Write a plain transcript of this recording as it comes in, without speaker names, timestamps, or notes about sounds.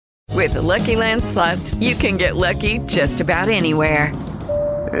With the Lucky Land Slots, you can get lucky just about anywhere.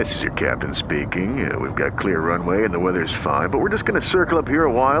 This is your captain speaking. We've got clear runway and the weather's fine, but we're just going to circle up here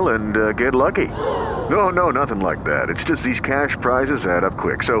a while and get lucky. No, nothing like that. It's just these cash prizes add up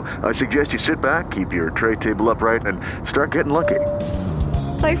quick. So I suggest you sit back, keep your tray table upright, and start getting lucky.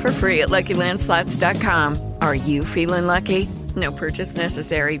 Play for free at LuckyLandSlots.com. Are you feeling lucky? No purchase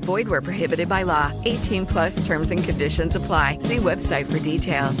necessary. Void where prohibited by law. 18 plus terms and conditions apply. See website for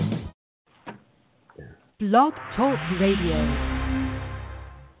details. Blog Talk Radio.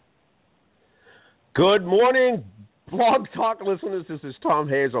 Good morning, Blog Talk listeners. This is Tom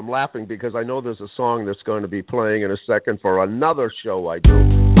Hazel. I'm laughing because I know there's a song that's going to be playing in a second for another show I do.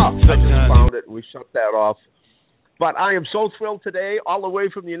 I just found it. We shut that off. But I am so thrilled today, all the way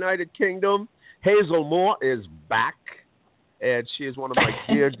from the United Kingdom. Hazel Moore is back, and she is one of my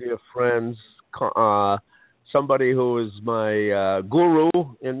dear friends, somebody who is my guru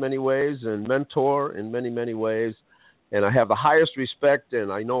in many ways and mentor in many, many ways. And I have the highest respect, and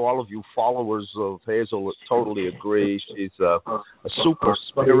I know all of you followers of Hazel totally agree. She's a super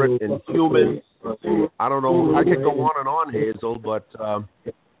spirit and human. I don't know. I could go on and on, Hazel, but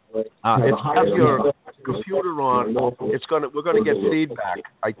have your computer on. We're gonna get feedback,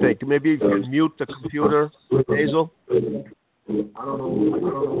 I think. Maybe you can mute the computer, Hazel.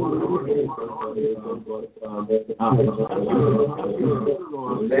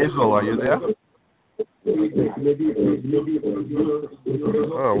 Hazel, are you there?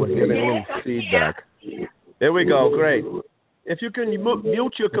 Oh, we're getting a little feedback. There we go. Great. If you can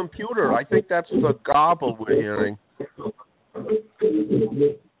mute your computer, I think that's the gobble we're hearing.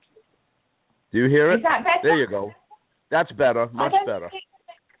 Do you hear it? Is that better? There you go. That's better. Much better.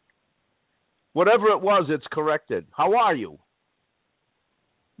 Whatever it was, it's corrected. How are you?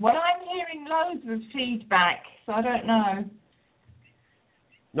 Well, I'm hearing loads of feedback, so I don't know.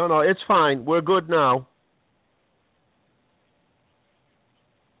 No, it's fine. We're good now.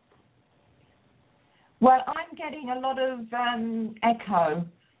 Well, I'm getting a lot of echo.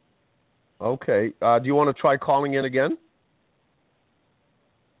 Okay. Do you want to try calling in again?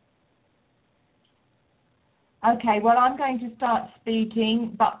 Okay, well, I'm going to start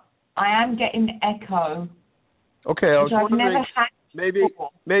speaking, but I am getting echo. Okay, I was wondering,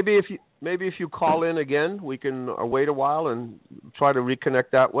 maybe if you call in again, we can wait a while and try to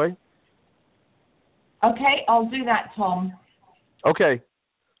reconnect that way. Okay, I'll do that, Tom. Okay,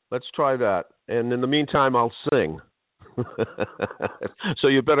 let's try that. And in the meantime, I'll sing. So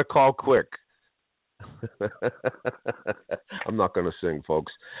you better call quick. I'm not going to sing,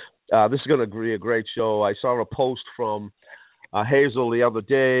 folks. This is going to be a great show. I saw a post from Hazel the other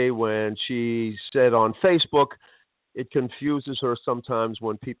day when she said on Facebook, it confuses her sometimes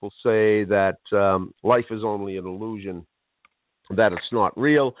when people say that life is only an illusion, that it's not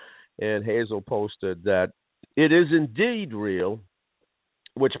real. And Hazel posted that it is indeed real,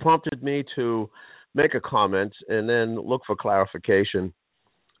 which prompted me to make a comment and then look for clarification.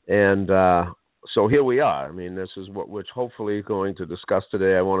 And so here we are. I mean, this is what we're hopefully going to discuss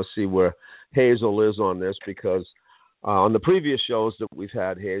today. I want to see where Hazel is on this because on the previous shows that we've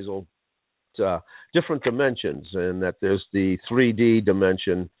had, Hazel, different dimensions, and that there's the 3D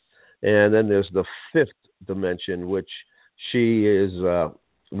dimension, and then there's the fifth dimension, which she is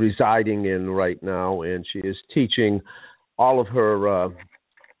residing in right now, and she is teaching all of her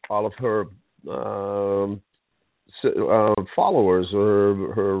followers or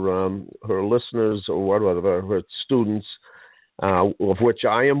her listeners or whatever, her students, of which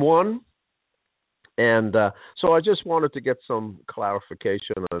I am one. And so I just wanted to get some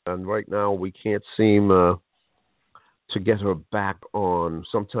clarification, and right now we can't seem to get her back on.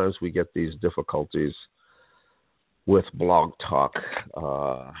 Sometimes we get these difficulties with Blog Talk.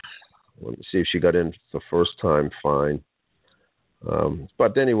 Let me see if she got in the first time, fine.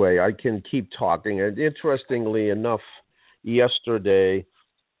 But anyway, I can keep talking. And interestingly enough, yesterday,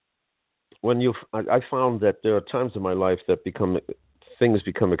 I found that there are times in my life that things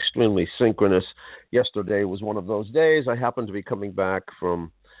become extremely synchronous. Yesterday was one of those days. I happened to be coming back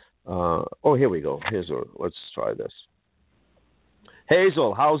from, here we go. Let's try this.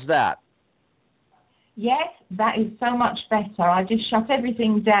 Hazel, how's that? Yes, that is so much better. I just shut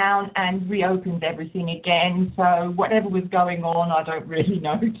everything down and reopened everything again. So whatever was going on, I don't really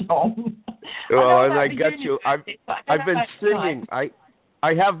know, Tom. Well, and I got you. I've been singing. I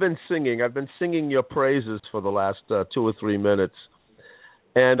have been singing. I've been singing your praises for the last 2 or 3 minutes.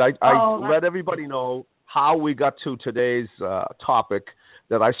 And I let everybody know how we got to today's topic,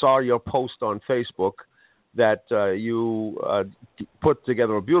 that I saw your post on Facebook, that you put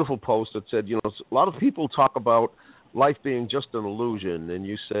together a beautiful post that said, a lot of people talk about life being just an illusion, and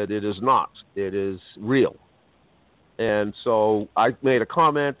you said it is not. It is real. And so I made a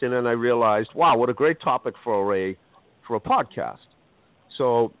comment, and then I realized, wow, what a great topic for a podcast.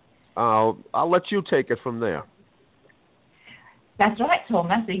 So I'll let you take it from there. That's right, Tom.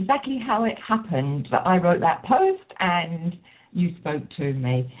 That's exactly how it happened. That I wrote that post and you spoke to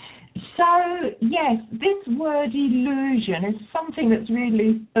me. So, yes, this word illusion is something that's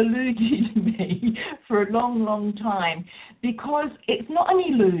really eluded me for a long, long time, because it's not an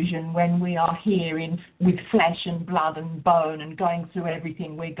illusion when we are here with flesh and blood and bone and going through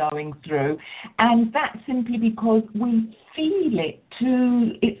everything we're going through. And that's simply because we feel it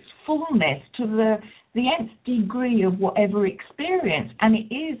to its fullness, to the nth degree of whatever experience. And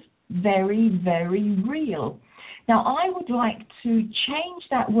it is very, very real. Now, I would like to change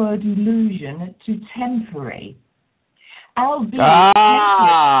that word illusion to temporary.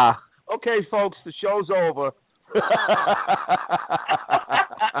 Okay, folks, the show's over.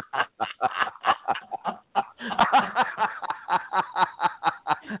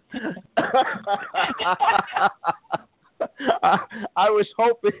 I was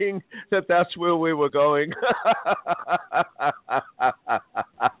hoping that that's where we were going.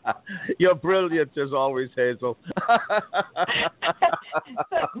 You're brilliant as always, Hazel.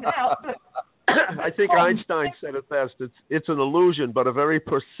 I think Einstein said it best. It's an illusion, but a very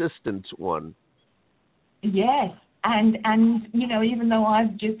persistent one. Yes, and you know, even though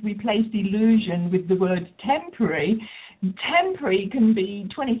I've just replaced illusion with the word temporary can be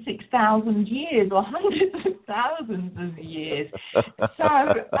 26,000 years or hundreds of thousands of years. So,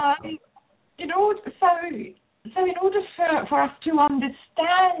 in order for us to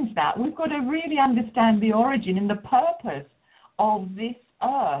understand that, we've got to really understand the origin and the purpose of this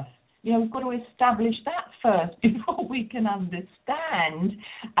earth. You know, we've got to establish that first before we can understand,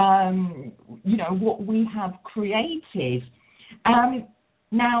 you know, what we have created.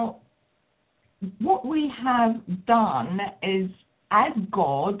 Now, what we have done is, as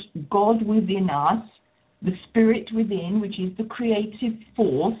God within us, the spirit within, which is the creative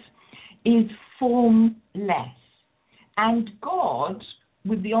force, is formless. And God,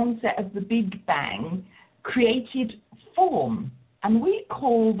 with the onset of the Big Bang, created form. And we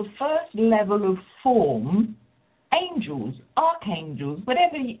call the first level of form angels, archangels,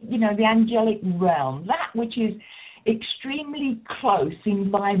 whatever, you know, the angelic realm, that which is extremely close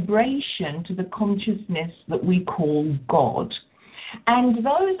in vibration to the consciousness that we call God. And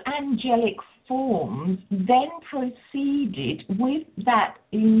those angelic forms then proceeded with that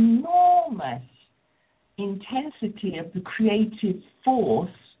enormous intensity of the creative force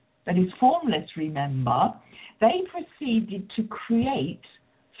that is formless, remember. They proceeded to create,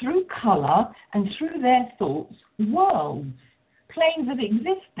 through colour and through their thoughts, worlds, planes of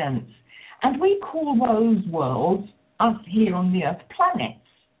existence. And we call those worlds, us here on the Earth, planets.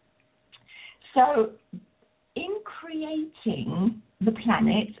 So, in creating the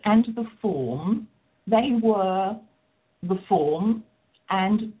planets and the form, they were the form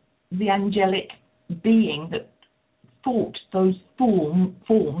and the angelic being that thought those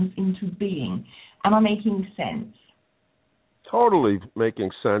forms into being. Am I making sense? Totally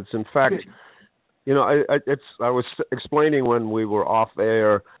making sense. In fact, you know, I was explaining when we were off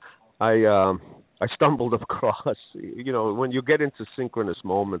air, I stumbled across, you know, when you get into synchronous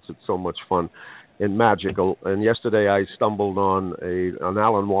moments, it's so much fun and magical. And yesterday I stumbled on an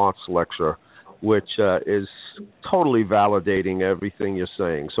Alan Watts lecture, which is totally validating everything you're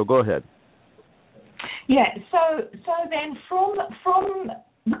saying. So go ahead. Yeah, so then from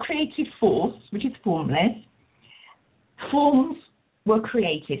the creative force, which is formless, forms were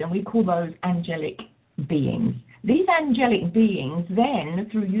created, and we call those angelic beings. These angelic beings then,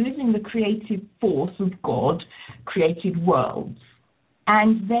 through using the creative force of God, created worlds,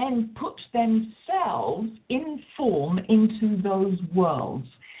 and then put themselves in form into those worlds.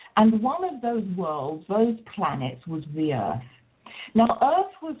 And one of those worlds, those planets, was the Earth. Now,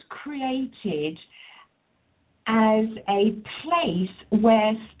 Earth was created as a place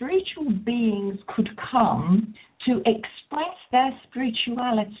where spiritual beings could come to express their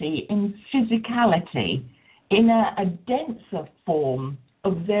spirituality in physicality, in a denser form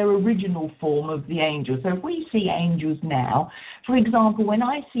of their original form of the angels. So if we see angels now, for example, when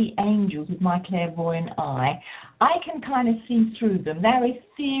I see angels with my clairvoyant eye, I can kind of see through them. They're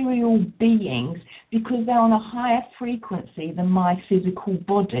ethereal beings because they're on a higher frequency than my physical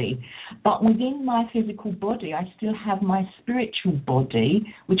body. But within my physical body, I still have my spiritual body,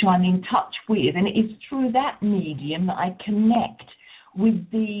 which I'm in touch with, and it is through that medium that I connect with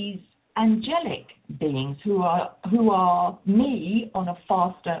these angelic beings who are me on a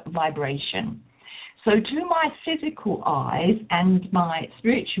faster vibration. So to my physical eyes and my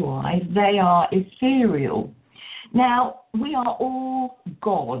spiritual eyes, they are ethereal. Now, we are all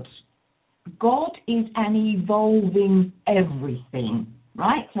God. God is an evolving everything,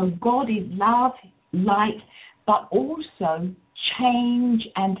 right? So God is love, light, but also change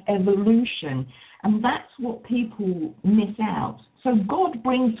and evolution. And that's what people miss out. So God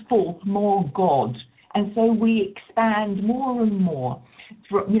brings forth more God. And so we expand more and more.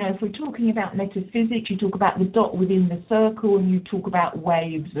 If we're talking about metaphysics, you talk about the dot within the circle, and you talk about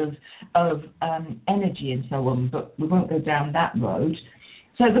waves of energy and so on, but we won't go down that road.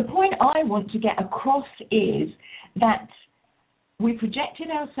 So the point I want to get across is that we projected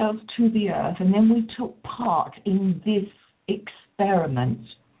ourselves to the earth, and then we took part in this experiment.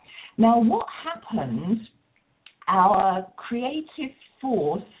 Now, what happened? Our creative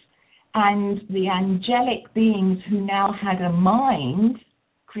force and the angelic beings who now had a mind,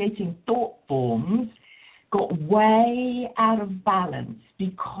 creating thought forms, got way out of balance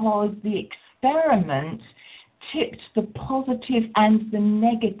because the experiment tipped the positive and the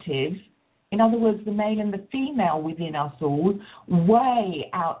negative, in other words, the male and the female within us all, way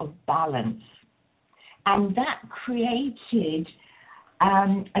out of balance. And that created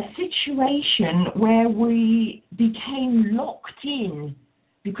a situation where we became locked in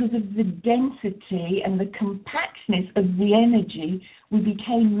because of the density and the compactness of the energy. We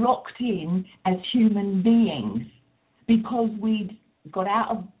became locked in as human beings because we'd got out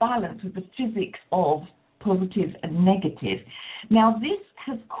of balance with the physics of positive and negative. Now, this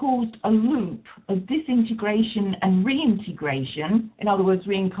has caused a loop of disintegration and reintegration, in other words,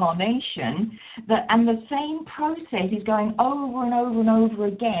 reincarnation, and the same process is going over and over and over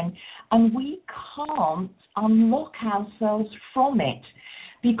again, and we can't unlock ourselves from it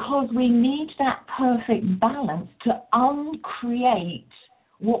because we need that perfect balance to uncreate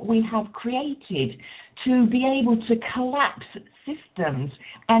what we have created, to be able to collapse systems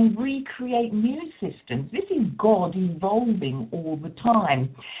and recreate new systems. This is God evolving all the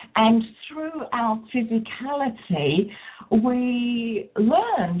time. And through our physicality, we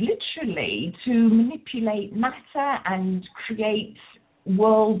learn literally to manipulate matter and create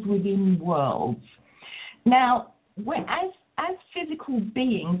worlds within worlds. Now, as physical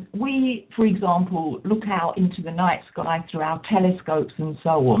beings, we, for example, look out into the night sky through our telescopes and so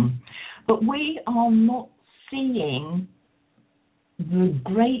on, but we are not seeing the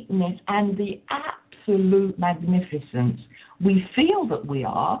greatness and the absolute magnificence. We feel that we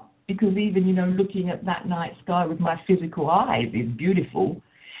are, because even, looking at that night sky with my physical eyes is beautiful.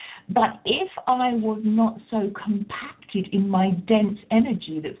 But if I was not so compacted in my dense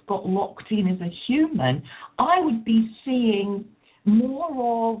energy that's got locked in as a human, I would be seeing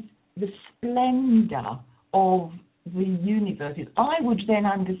more of the splendor of the universes. I would then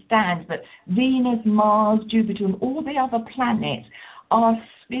understand that Venus, Mars, Jupiter, and all the other planets are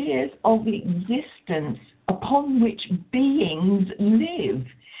spheres of existence upon which beings live.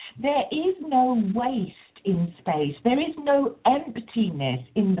 There is no waste in space. There is no emptiness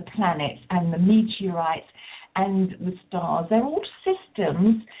in the planets and the meteorites and the stars. They're all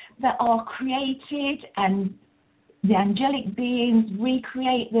systems that are created, and the angelic beings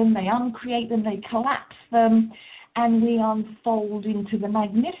recreate them, they uncreate them, they collapse them, and we unfold into the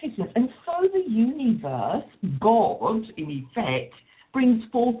magnificence. And so the universe, God, in effect, brings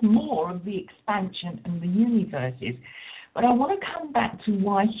forth more of the expansion and the universes. But I want to come back to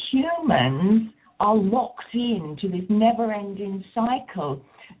why humans are locked into this never-ending cycle,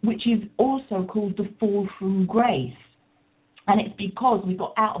 which is also called the fall from grace. And it's because we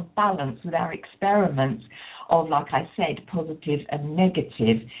got out of balance with our experiments of, like I said, positive and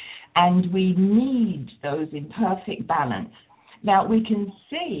negative, and we need those in perfect balance. Now, we can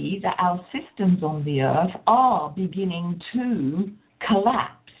see that our systems on the earth are beginning to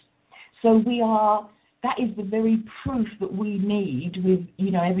collapse. So that is the very proof that we need with,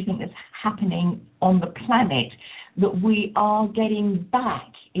 everything that's happening on the planet, that we are getting back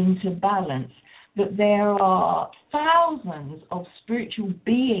into balance, that there are thousands of spiritual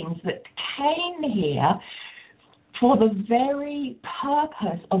beings that came here for the very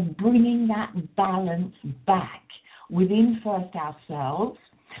purpose of bringing that balance back within first ourselves.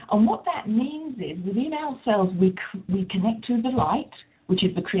 And what that means is within ourselves we connect to the light, which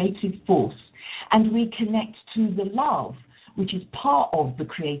is the creative force, and we connect to the love, which is part of the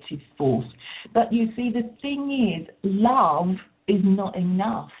creative force. But you see, the thing is, love is not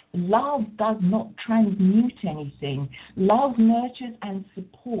enough. Love does not transmute anything. Love nurtures and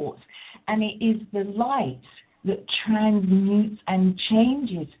supports, and it is the light that transmutes and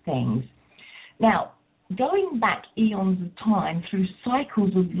changes things. Now, going back eons of time through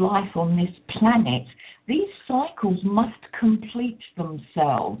cycles of life on this planet, these cycles must complete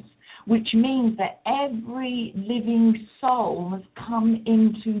themselves, which means that every living soul must come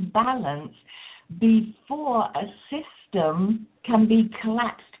into balance before a system can be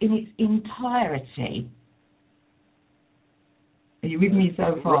collapsed in its entirety. Are you with me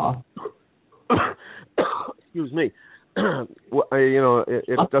so far? Excuse me.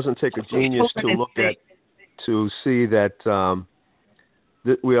 It doesn't take a genius to see that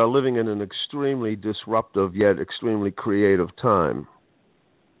that we are living in an extremely disruptive yet extremely creative time.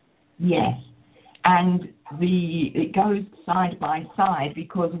 Yes, and it goes side by side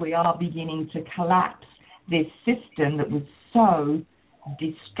because we are beginning to collapse this system that was so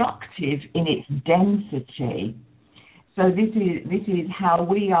destructive in its density. So this is how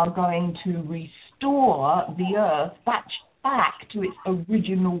we are going to restore the earth back to its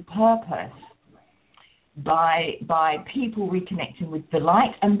original purpose by people reconnecting with the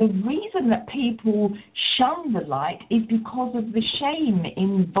light. And the reason that people shun the light is because of the shame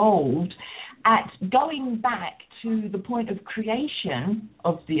involved at going back to the point of creation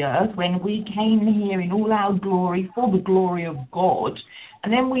of the earth when we came here in all our glory for the glory of God,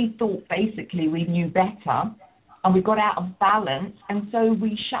 and then we thought basically we knew better and we got out of balance, and so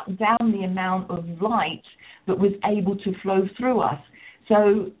we shut down the amount of light that was able to flow through us.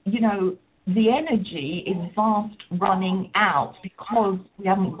 So, the energy is fast running out because we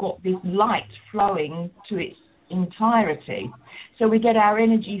haven't got this light flowing to its entirety. So we get our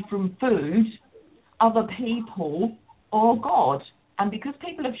energy from food, other people, or God. And because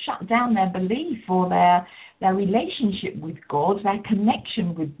people have shut down their belief or their relationship with God, their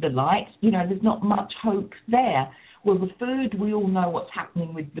connection with the light, there's not much hope there. Well, the food, we all know what's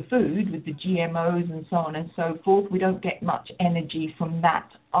happening with the food, with the GMOs and so on and so forth. We don't get much energy from that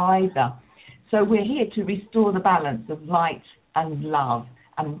either. So we're here to restore the balance of light and love,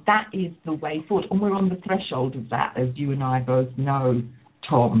 and that is the way forward. And we're on the threshold of that, as you and I both know,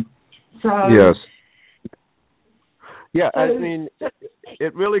 Tom. So yes. Yeah, I mean,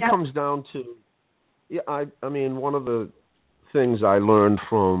 it really comes down to, one of the things I learned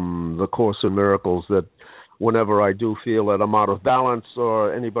from the Course in Miracles, that whenever I do feel that I'm out of balance,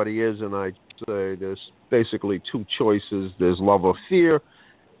 or anybody is, and I say there's basically two choices. There's love or fear,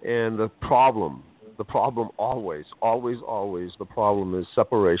 and the problem always, the problem is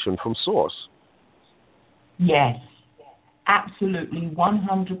separation from source. Yes, absolutely,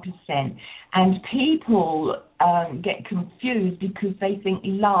 100%. And people get confused because they think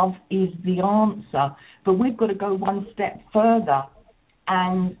love is the answer. But we've got to go one step further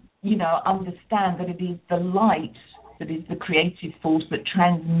and, understand that it is the light that is the creative force that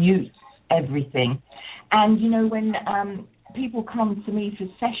transmutes everything. And, when people come to me for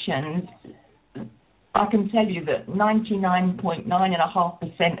sessions, I can tell you that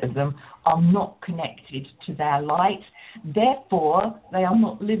 99.9.5% of them are not connected to their light. Therefore, they are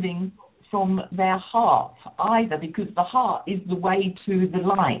not living from their heart either, because the heart is the way to the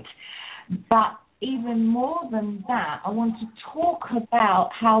light. But even more than that, I want to talk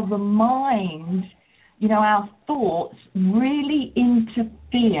about how the mind, our thoughts really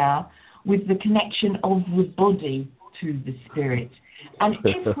interfere with the connection of the body to the spirit. And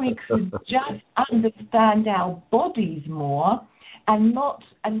if we could just understand our bodies more and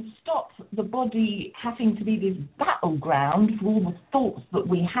stop the body having to be this battleground for all the thoughts that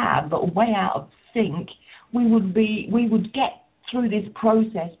we have that are way out of sync, we would get through this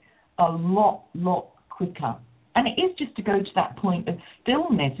process a lot quicker. And it is just to go to that point of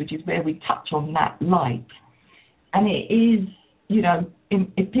stillness, which is where we touch on that light. And it is,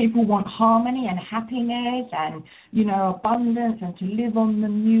 if people want harmony and happiness and, abundance and to live on the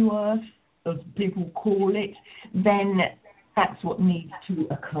new earth, as people call it, then that's what needs to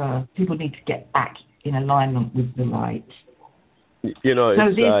occur. People need to get back in alignment with the light.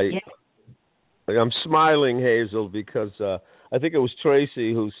 I'm smiling, Hazel, because I think it was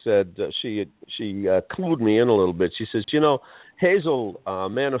Tracy who said she clued me in a little bit. She says, Hazel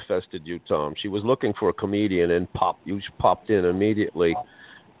manifested you, Tom. She was looking for a comedian and you popped in immediately.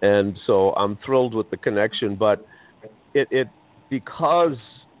 And so I'm thrilled with the connection. But it because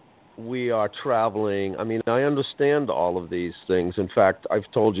we are traveling, I understand all of these things. In fact, I've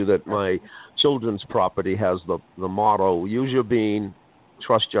told you that my children's property has the motto, use your being,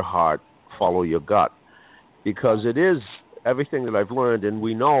 trust your heart, follow your gut. Because it is everything that I've learned, and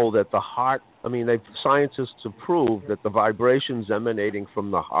we know that the heart, scientists have proved that the vibrations emanating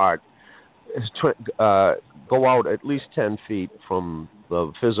from the heart go out at least 10 feet from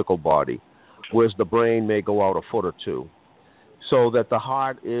the physical body, whereas the brain may go out a foot or two. So that the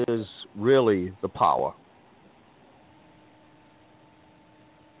heart is really the power.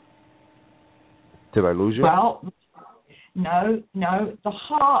 Did I lose you? Well, no. The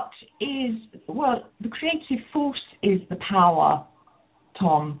heart is, the creative force is the power,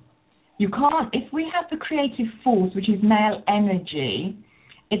 Tom. You can't, if we have the creative force, which is male energy,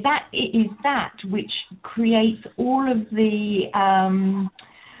 it is that which creates all of the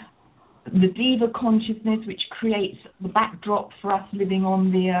diva consciousness, which creates the backdrop for us living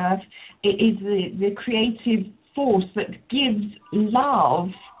on the earth. It is the creative force that gives love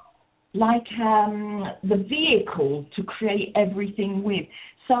like the vehicle to create everything with.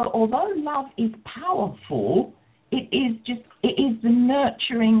 So although love is powerful, it is the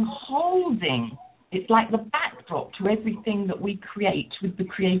nurturing, holding. It's like the backdrop to everything that we create with the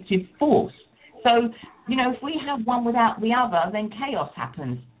creative force. So, if we have one without the other, then chaos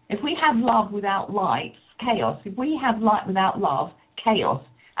happens. If we have love without light, chaos. If we have light without love, chaos.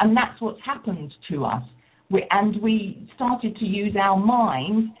 And that's what's happened to us. We started to use our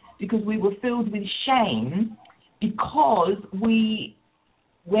minds because we were filled with shame because we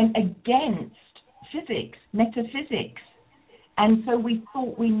went against physics, metaphysics. And so we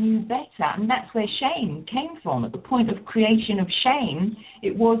thought we knew better. And that's where shame came from. At the point of creation of shame,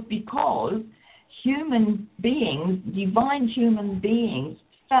 it was because human beings, divine human beings,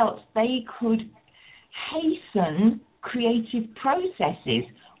 felt they could hasten creative processes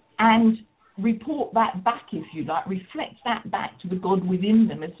and report that back, if you like, reflect that back to the God within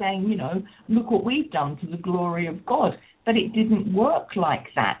them as saying, look what we've done to the glory of God. But it didn't work like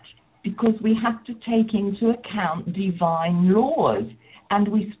that because we have to take into account divine laws, and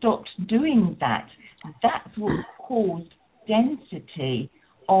we stopped doing that. That's what caused density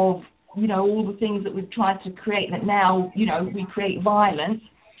of, all the things that we've tried to create, that now, we create violence.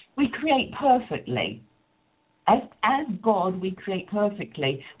 We create perfectly. As God, we create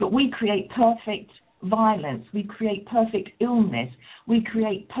perfectly, but we create perfect violence. We create perfect illness. We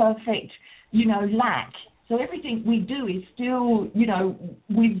create perfect, lack. So everything we do is still,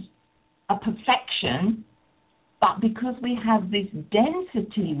 with a perfection, but because we have this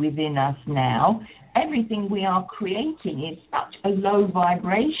density within us now, everything we are creating is such a low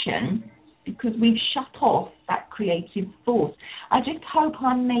vibration because we've shut off that creative force. I just hope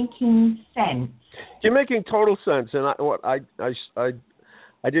I'm making sense. You're making total sense, and I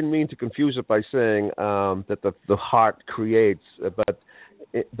didn't mean to confuse it by saying that the heart creates, but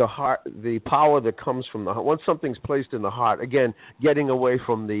the power that comes from the heart. Once something's placed in the heart, again, getting away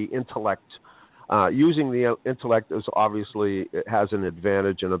from the intellect, using the intellect is obviously, it has an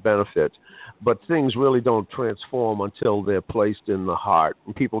advantage and a benefit, but things really don't transform until they're placed in the heart.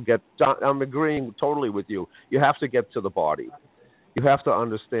 And people I'm agreeing totally with you. You have to get to the body. You have to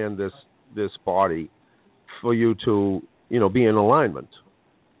understand this body for you to, be in alignment.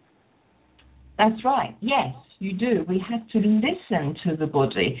 That's right. Yes, you do. We have to listen to the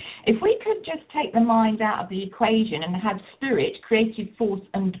body. If we could just take the mind out of the equation and have spirit, creative force,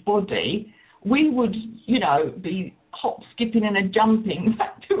 and body, we would, be hop, skipping, and a jumping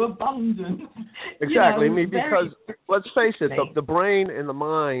back to abundance. Exactly. Because let's face it, the brain and the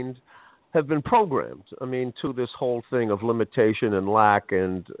mind have been programmed, to this whole thing of limitation and lack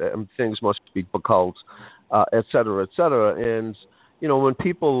and things must be difficult, et cetera, et cetera. And, when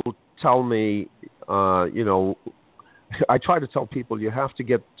people tell me, I try to tell people you have to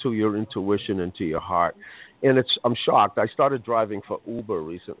get to your intuition and to your heart. And I'm shocked. I started driving for Uber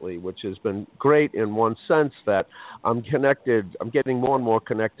recently, which has been great in one sense that I'm getting more and more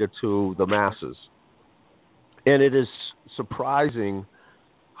connected to the masses. And it is surprising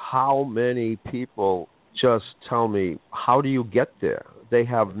how many people just tell me, how do you get there? They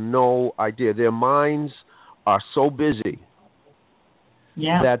have no idea. Their minds are so busy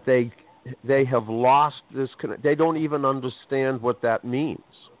that they have lost this they don't even understand what that means.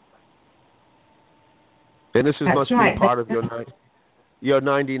 And this must be part of your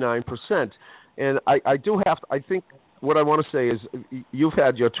 99%. And I think what I want to say is you've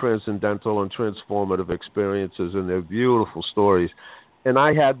had your transcendental and transformative experiences, and they're beautiful stories. And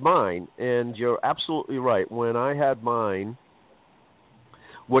I had mine, and you're absolutely right. When I had mine,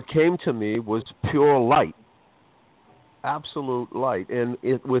 what came to me was pure light, absolute light. And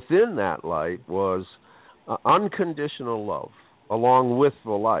within that light was unconditional love along with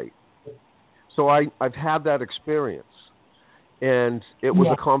the light. So I've had that experience, and it was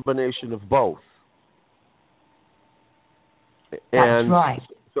a combination of both. That's right.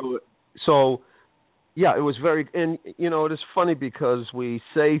 So yeah, it was very, and it is funny because we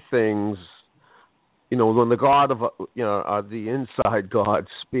say things, when the God of the inside God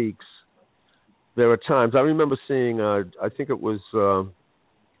speaks. There are times I remember seeing, I think it was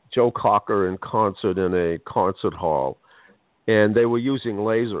Joe Cocker in concert in a concert hall. and they were using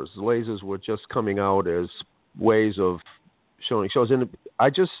lasers. The lasers were just coming out as ways of showing shows. And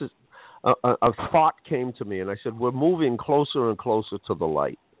a thought came to me, and I said, we're moving closer and closer to the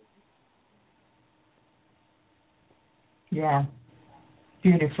light. Yeah.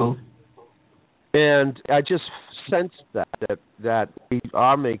 Beautiful. And I just sensed that we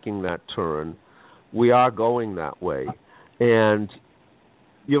are making that turn. We are going that way. And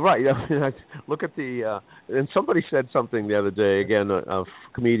you're right. I mean, look at and somebody said something the other day, again, a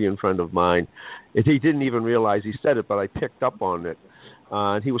comedian friend of mine, and he didn't even realize he said it, but I picked up on it.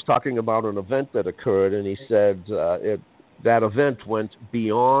 He was talking about an event that occurred, and he said that event went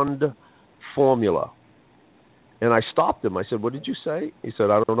beyond formula. And I stopped him. I said, what did you say? He said,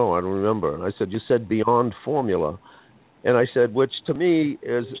 I don't know. I don't remember. And I said, you said beyond formula. And I said, which to me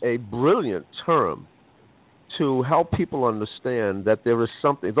is a brilliant term to help people understand that there is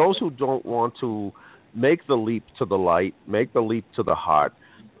something. Those who don't want to make the leap to the light, make the leap to the heart,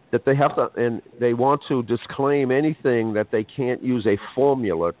 that they have to, and they want to disclaim anything that they can't use a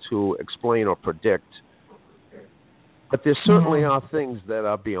formula to explain or predict. But there certainly are things that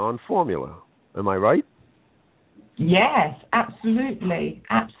are beyond formula. Am I right? Yes, absolutely,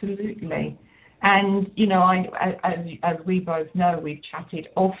 absolutely. And, you know, as we both know, we've chatted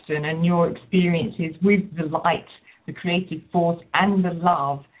often, and your experiences with the light, the creative force, and the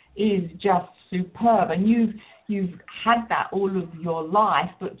love is just superb. And you've had that all of your life,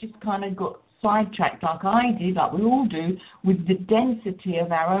 but just kind of got sidetracked like I did, like we all do, with the density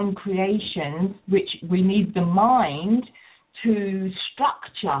of our own creations, which we need the mind to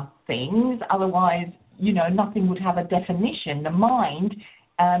structure things. Otherwise, you know, nothing would have a definition. The mind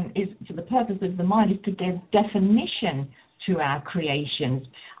for the purpose of the mind is to give definition to our creations.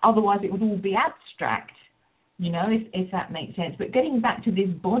 Otherwise, it would all be abstract, you know, if that makes sense. But getting back to this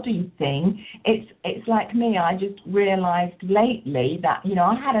body thing, it's like me. I just realized lately that, you know,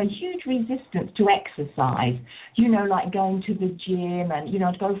 I had a huge resistance to exercise, you know, like going to the gym and, you know,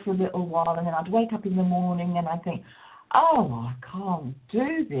 I'd go for a little while and then I'd wake up in the morning and I'd think, oh, I can't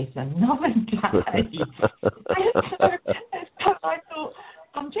do this another day. So I thought,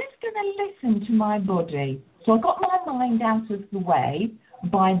 I'm just going to listen to my body. So I got my mind out of the way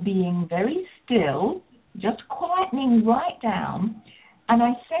by being very still, just quietening right down. And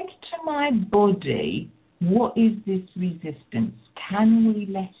I said to my body, what is this resistance? Can we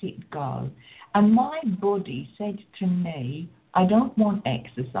let it go? And my body said to me, I don't want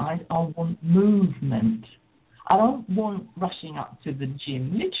exercise, I want movement. I don't want rushing up to the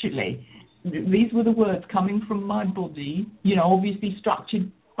gym, literally. These were the words coming from my body, you know, obviously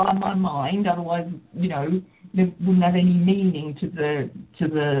structured by my mind, otherwise, you know, there wouldn't have any meaning to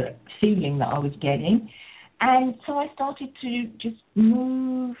the feeling that I was getting. And so I started to just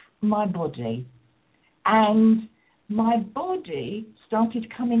move my body. And my body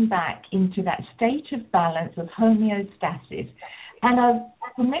started coming back into that state of balance, of homeostasis. And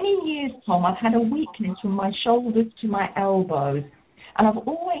for many years, Tom, I've had a weakness from my shoulders to my elbows. And I've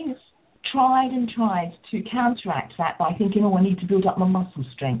always tried to counteract that by thinking, I need to build up my muscle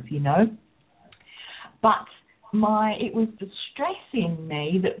strength, you know. But it was the stress in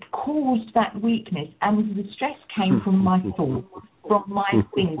me that caused that weakness, and the stress came from my thoughts, from my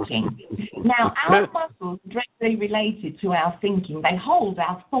thinking. Now, our muscles are directly related to our thinking. They hold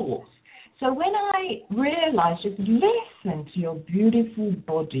our thoughts. So when I realised, just listen to your beautiful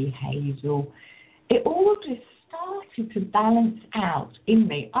body, Hazel, it all just started to balance out in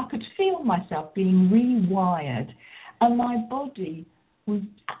me. I could feel myself being rewired, and my body was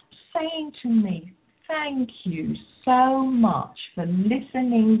saying to me, thank you so much for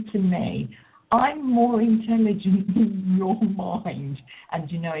listening to me. I'm more intelligent than your mind,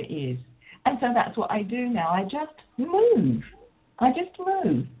 and you know it is. And so that's what I do now. I just move.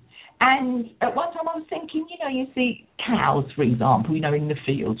 And at one time I was thinking, you know, you see cows, for example, you know, in the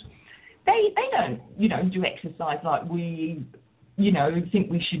field. They don't, you know, do exercise like we, you know, think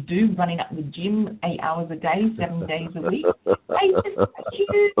we should do, running up the gym 8 hours a day, 7 days a week. They're just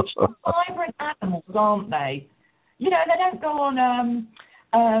huge, vibrant animals, aren't they? You know, they don't go on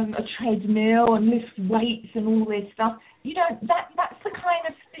a treadmill and lift weights and all this stuff. You know, that's the kind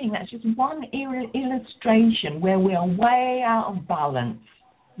of thing. That's just one illustration where we are way out of balance.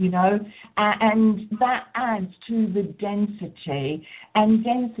 You know, and that adds to the density, and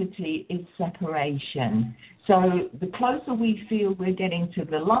density is separation. So the closer we feel we're getting to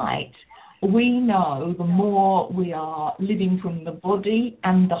the light, we know the more we are living from the body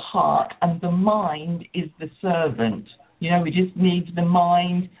and the heart, and the mind is the servant. You know, we just need the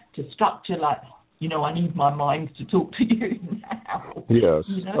mind to structure, like, you know, I need my mind to talk to you now. Yes,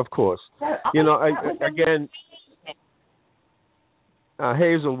 you know? Of course. So you know, again...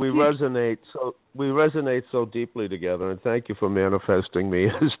 Hazel, we resonate so deeply together, and thank you for manifesting me,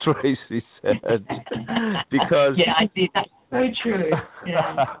 as Tracy said, because I see, that's so true.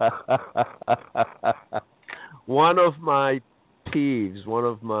 Yeah. One of my peeves, one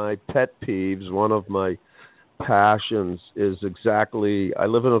of my pet peeves, one of my passions is exactly, I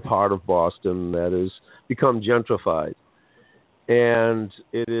live in a part of Boston that has become gentrified. And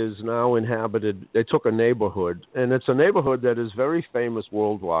it is now inhabited. They took a neighborhood, and it's a neighborhood that is very famous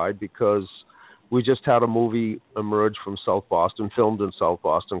worldwide because we just had a movie emerge from South Boston, filmed in South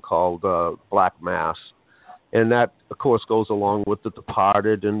Boston, called Black Mass. And that, of course, goes along with The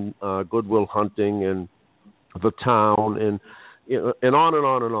Departed and Good Will Hunting and The Town and on and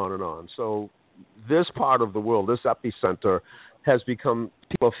on and on and on. So this part of the world, this epicenter, has become,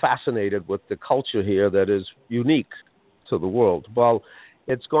 people are fascinated with the culture here that is unique to the world. Well,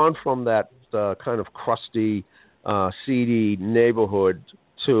 it's gone from that kind of crusty, seedy neighborhood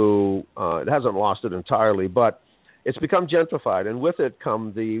to, it hasn't lost it entirely, but it's become gentrified, and with it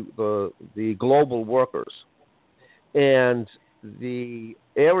come the global workers. And the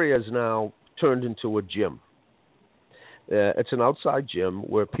area is now turned into a gym. It's an outside gym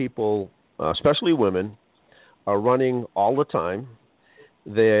where people, especially women, are running all the time.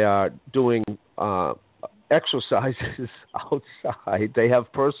 They are doing exercises outside. They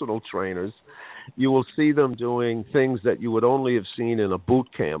have personal trainers. You will see them doing things that you would only have seen in a boot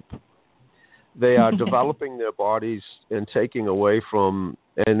camp. They are developing their bodies and taking away from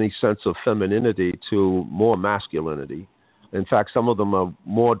any sense of femininity to more masculinity. In fact, some of them are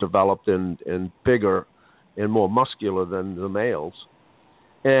more developed and bigger and more muscular than the males.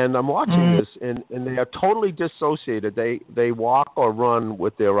 And I'm watching this, and they are totally dissociated. They walk or run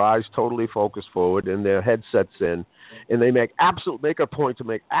with their eyes totally focused forward and their headsets in, and they make a point to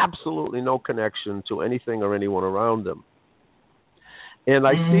make absolutely no connection to anything or anyone around them. And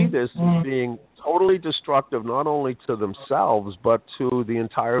I see this as being totally destructive, not only to themselves, but to the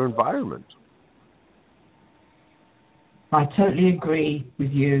entire environment. I totally agree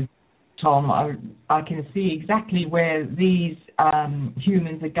with you, Tom. I can see exactly where these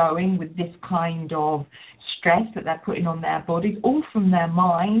humans are going with this kind of stress that they're putting on their bodies, all from their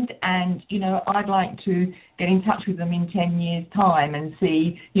mind. And, I'd like to get in touch with them in 10 years' time and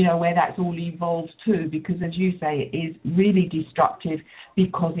see, where that's all evolved to, because, as you say, it is really destructive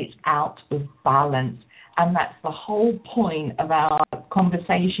because it's out of balance. And that's the whole point of our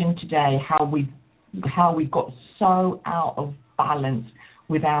conversation today, how we got so out of balance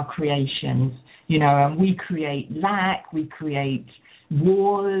with our creations, and we create lack, we create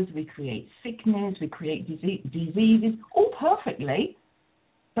wars, we create sickness, we create diseases, all perfectly,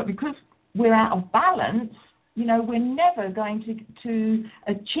 but because we're out of balance, we're never going to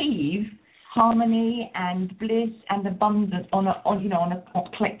achieve harmony and bliss and abundance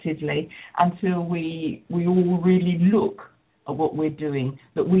collectively until we all really look at what we're doing,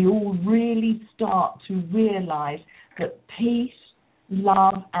 that we all really start to realize that peace,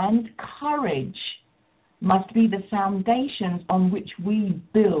 love, and courage must be the foundations on which we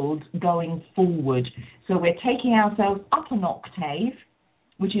build going forward. So we're taking ourselves up an octave,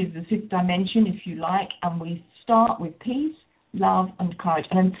 which is the fifth dimension, if you like, and we start with peace, love, and courage.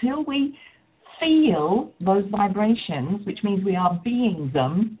 And until we feel those vibrations, which means we are being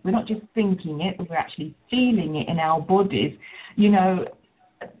them, we're not just thinking it, but we're actually feeling it in our bodies,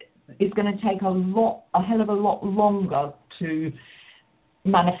 it's going to take a hell of a lot longer to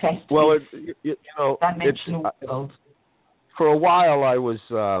manifest. Well, dimensional world. For a while, I was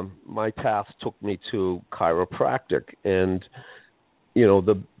my path took me to chiropractic, and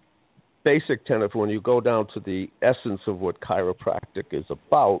the basic tenet, when you go down to the essence of what chiropractic is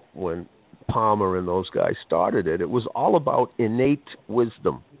about, when Palmer and those guys started it was all about innate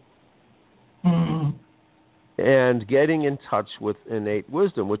wisdom. And getting in touch with innate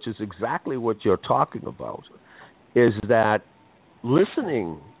wisdom, which is exactly what you're talking about, is that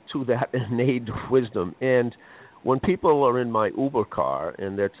listening to that innate wisdom. And when people are in my Uber car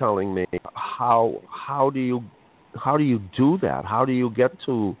and they're telling me, how do you do that? How do you get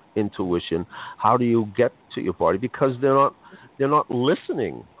to intuition? How do you get to your body? Because they're not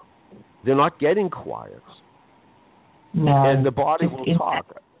listening. They're not getting quiet. No. And the body will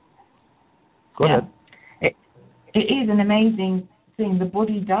talk. Go ahead. It is an amazing thing. The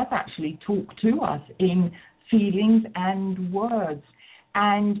body does actually talk to us in feelings and words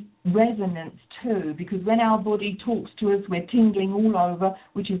and resonance too, because when our body talks to us, we're tingling all over,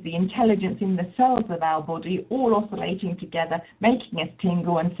 which is the intelligence in the cells of our body, all oscillating together, making us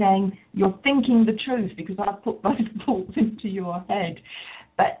tingle and saying, you're thinking the truth because I've put those thoughts into your head.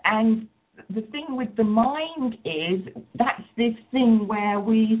 And the thing with the mind is that's this thing where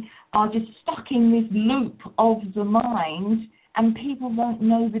we are just stuck in this loop of the mind, and people don't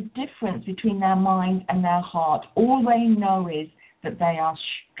know the difference between their mind and their heart. All they know is that they are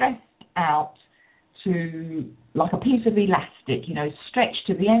stressed out to, like a piece of elastic, stretched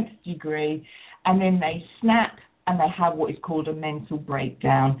to the nth degree, and then they snap and they have what is called a mental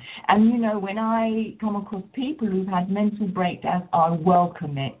breakdown. And, when I come across people who've had mental breakdowns, I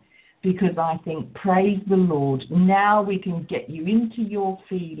welcome it, because I think, praise the Lord, now we can get you into your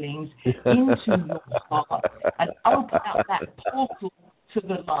feelings, into your heart, and open up that portal to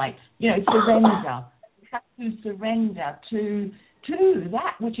the light. Surrender. We have to surrender to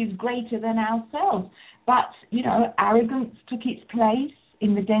that which is greater than ourselves. But, arrogance took its place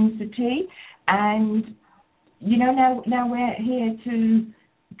in the density, and, now we're here to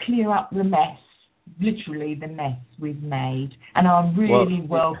clear up the mess, literally the mess we've made. And I really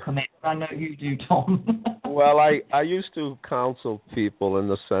welcome it. I know you do, Tom. Well, I used to counsel people in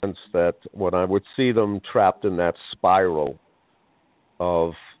the sense that when I would see them trapped in that spiral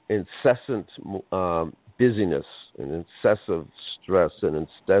of incessant busyness and incessant stress and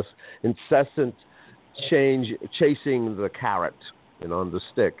incessant chasing the carrot on the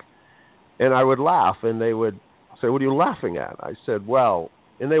stick. And I would laugh, and they would say, "What are you laughing at?" I said, "Well,"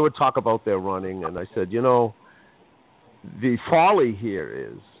 and they would talk about their running, and I said, the folly here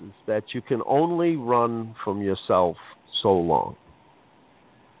is that you can only run from yourself so long.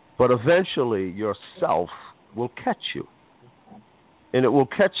 But eventually yourself will catch you. And it will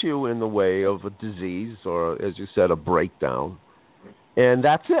catch you in the way of a disease or, as you said, a breakdown. And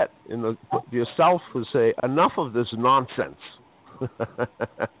that's it. And yourself will say, enough of this nonsense.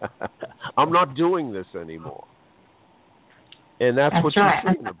 I'm not doing this anymore. And that's what right.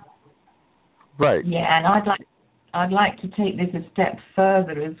 you're saying. Right. Yeah, and I'd like to take this a step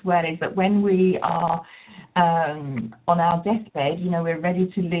further as well, is that when we are on our deathbed, we're ready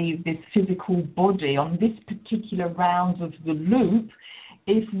to leave this physical body on this particular round of the loop,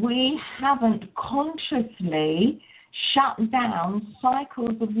 if we haven't consciously shut down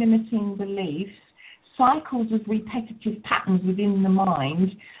cycles of limiting beliefs, cycles of repetitive patterns within the mind,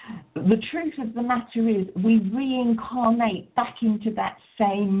 the truth of the matter is we reincarnate back into that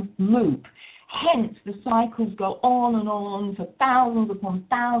same loop. Hence, the cycles go on and on for thousands upon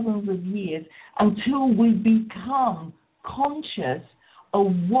thousands of years until we become conscious of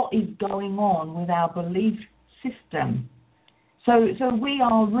what is going on with our belief system. So we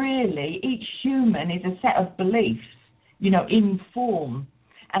are really, each human is a set of beliefs, in form.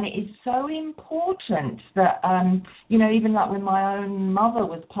 And it is so important that, even like when my own mother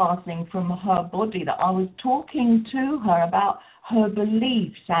was passing from her body, that I was talking to her about her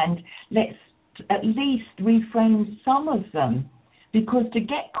beliefs, and let's at least reframe some of them, because to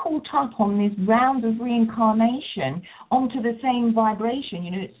get caught up on this round of reincarnation onto the same vibration,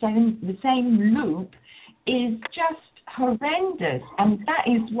 the same loop, is just horrendous. And that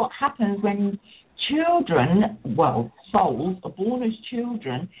is what happens when children, souls, are born as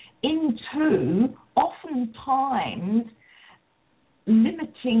children into oftentimes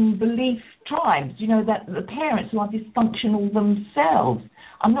limiting belief tribes, that the parents who are dysfunctional themselves.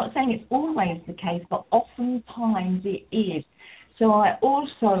 I'm not saying it's always the case, but oftentimes it is. So I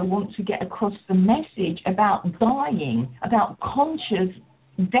also want to get across the message about dying, about conscious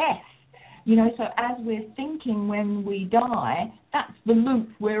death. So as we're thinking when we die, that's the loop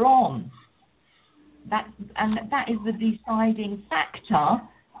we're on. That is the deciding factor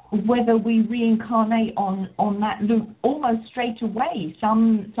whether we reincarnate on that loop almost straight away.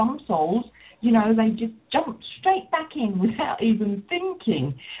 Some souls, they just jump straight back in without even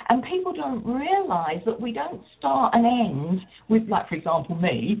thinking. And people don't realise that we don't start and end with, like, for example,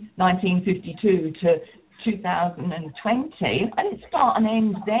 me, 1952 to 2020. I didn't start and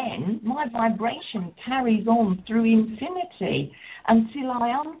end then. My vibration carries on through infinity until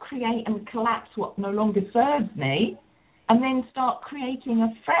I uncreate and collapse what no longer serves me, and then start creating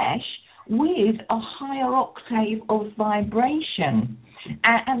afresh with a higher octave of vibration.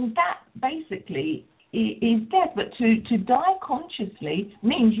 And that basically is death. But to die consciously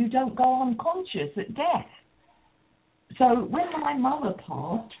means you don't go unconscious at death. So when my mother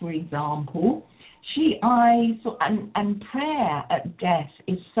passed, for example, and prayer at death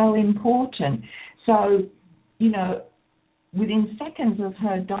is so important. So, within seconds of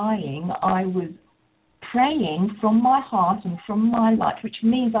her dying, I was praying from my heart and from my light, which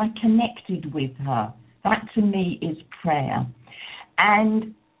means I connected with her. That to me is prayer.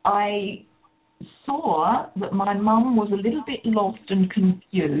 And I saw that my mum was a little bit lost and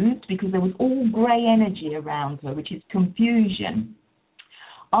confused because there was all grey energy around her, which is confusion.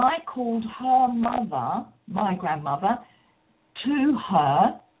 I called her mother, my grandmother, to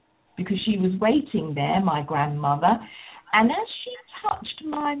her because she was waiting there, my grandmother. And as she touched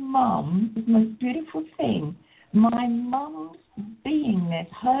my mum, it was the most beautiful thing. My mum's beingness,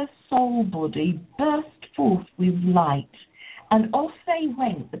 her soul body, burst forth with light. And off they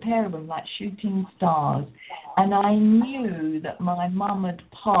went, the pair of them, like shooting stars. And I knew that my mum had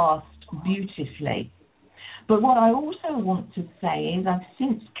passed beautifully. But what I also want to say is I've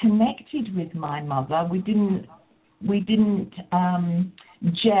since connected with my mother. We didn't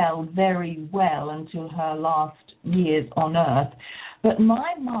gel very well until her last years on earth. But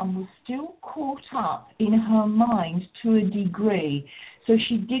my mum was still caught up in her mind to a degree. So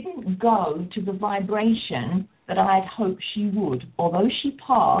she didn't go to the vibration that I had hoped she would. Although she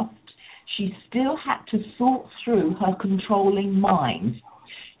passed, she still had to sort through her controlling mind.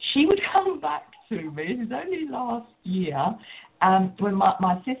 She would come back to me, it was only last year, when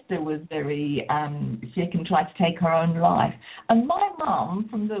my sister was very sick and tried to take her own life. And my mum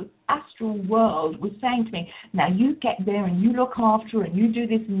from the astral world was saying to me, now you get there and you look after her and you do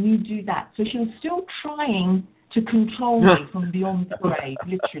this and you do that. So she was still trying to control me from beyond the grave,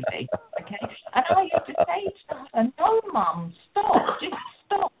 literally. Okay? And I used to say to her, no, Mum, stop,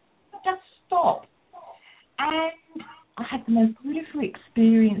 just stop. And I had the most beautiful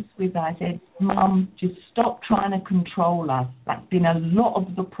experience with her. I said, Mum, just stop trying to control us. That's been a lot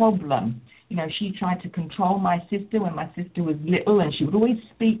of the problem. You know, she tried to control my sister when my sister was little, and she would always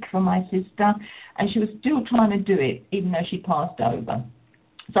speak for my sister, and she was still trying to do it, even though she passed over.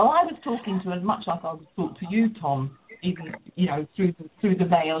 So I was talking to her much like I would talk to you, Tom, even, you know, through the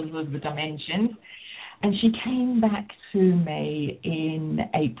veils of the dimensions. And she came back to me in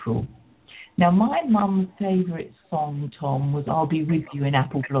April. Now, my mum's favourite song, Tom, was I'll Be With You in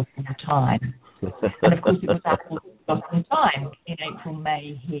Apple Blossom Time. And, of course, it was Apple Blossom Time in April,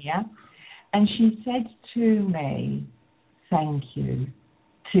 May here. And she said to me, thank you.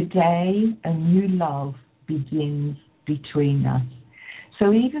 Today, a new love begins between us.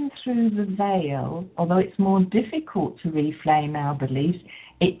 So even through the veil, although it's more difficult to reflame our beliefs,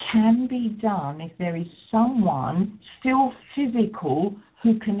 it can be done if there is someone still physical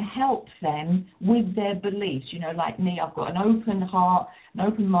who can help them with their beliefs. You know, like me, I've got an open heart, an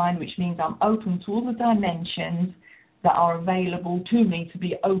open mind, which means I'm open to all the dimensions that are available to me to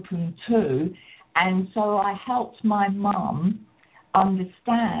be open to. And so I helped my mum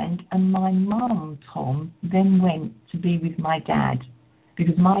understand, and my mum, Tom, then went to be with my dad,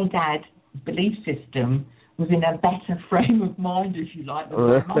 because my dad's belief system was in a better frame of mind, if you like, than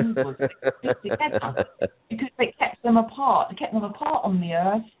my mum was. Together, because it kept them apart. It kept them apart on the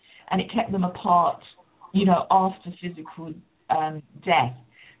earth, and it kept them apart, you know, after physical death.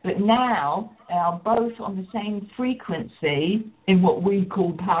 But now they are both on the same frequency in what we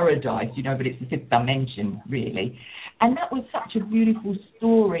call paradise, you know, but it's the fifth dimension, really. And that was such a beautiful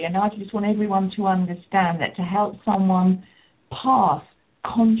story, and I just want everyone to understand that to help someone pass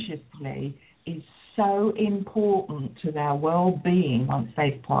consciously is so important to their well-being once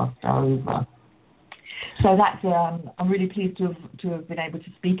they've passed over. So that's I'm really pleased to have been able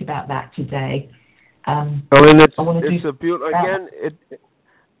to speak about that today. It's a beautiful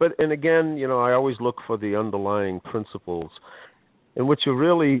again. You know, I always look for the underlying principles, and what you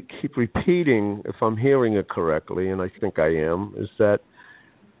really keep repeating, if I'm hearing it correctly, and I think I am, is that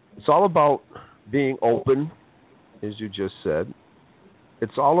it's all about being open, as you just said.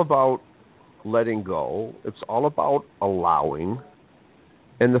 It's all about letting go. It's all about allowing.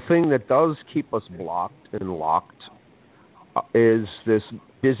 And the thing that does keep us blocked and locked is this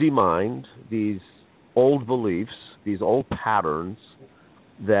busy mind, these old beliefs, these old patterns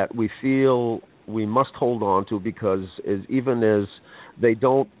that we feel we must hold on to, because even as they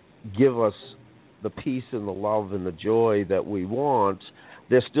don't give us the peace and the love and the joy that we want,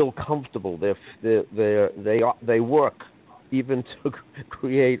 they're still comfortable. They work. Even to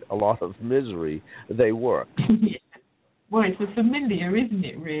create a lot of misery, they work. Yeah. Well, it's a familiar, isn't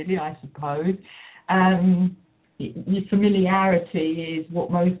it, really, I suppose. Your familiarity is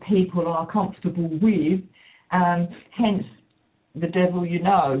what most people are comfortable with, hence the devil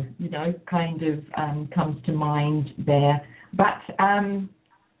kind of comes to mind there. But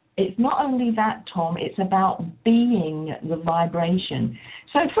it's not only that, Tom, it's about being the vibration.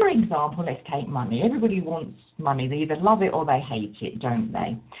 So, for example, let's take money. Everybody wants money. They either love it or they hate it, don't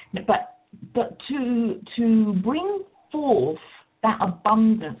they? But to bring forth that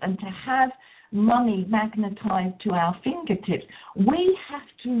abundance and to have money magnetized to our fingertips, we have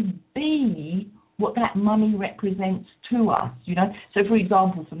to be what that money represents to us, you know. So, for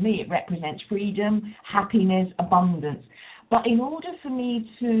example, for me, it represents freedom, happiness, abundance. But in order for me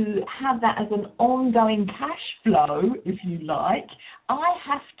to have that as an ongoing cash flow, if you like, I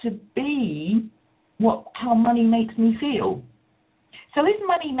have to be how money makes me feel. So if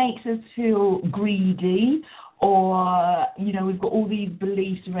money makes us feel greedy, or, we've got all these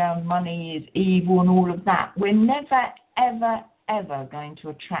beliefs around money is evil and all of that, we're never, ever, ever going to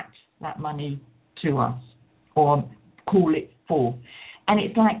attract that money to us or call it forth. And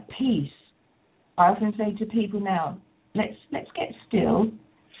it's like peace. I often say to people now, let's get still,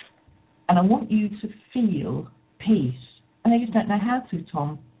 and I want you to feel peace. And they just don't know how to,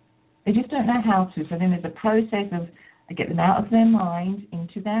 Tom. They just don't know how to. So then there's a process of I get them out of their mind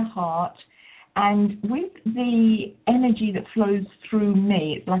into their heart, and with the energy that flows through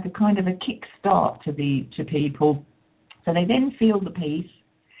me, it's like a kind of a kickstart to people. So they then feel the peace,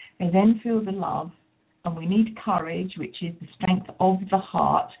 they then feel the love, and we need courage, which is the strength of the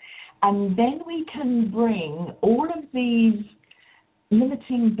heart. And then we can bring all of these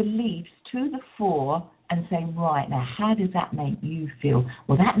limiting beliefs to the fore and say, right, now how does that make you feel?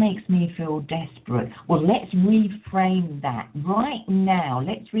 Well, that makes me feel desperate. Well, let's reframe that right now.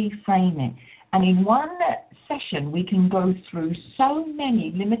 Let's reframe it. And in one session, we can go through so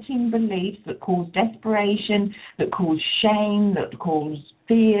many limiting beliefs that cause desperation, that cause shame, that cause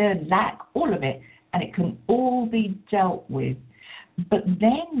fear, lack, all of it. And it can all be dealt with. But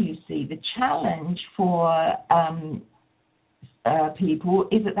then, you see, the challenge for people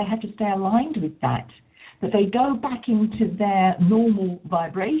is that they have to stay aligned with that they go back into their normal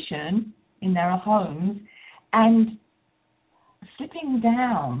vibration in their homes, and slipping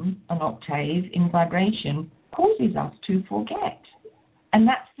down an octave in vibration causes us to forget. And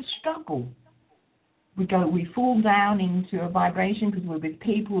that's the struggle. We fall down into a vibration because we're with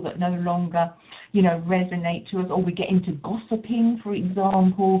people that no longer, resonate to us, or we get into gossiping, for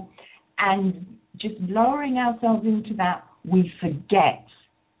example, and just lowering ourselves into that, we forget.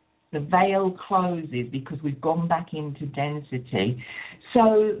 The veil closes because we've gone back into density.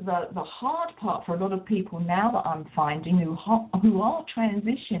 So the hard part for a lot of people now that I'm finding who are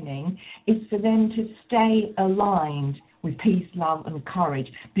transitioning is for them to stay aligned with peace, love, and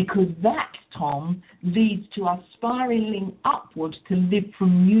courage, because that, Tom, leads to us spiraling upwards to live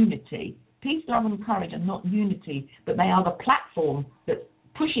from unity. Peace, love, and courage are not unity, but they are the platform that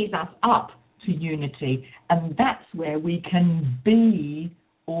pushes us up to unity, and that's where we can be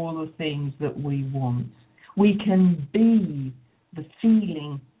all the things that we want. We can be the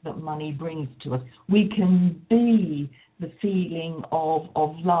feeling that money brings to us. We can be the feeling of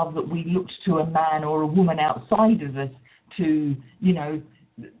love that we looked to a man or a woman outside of us to,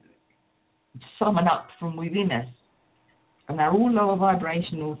 summon up from within us. And they're all lower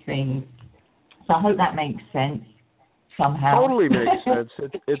vibrational things. So I hope that makes sense somehow. Totally makes sense.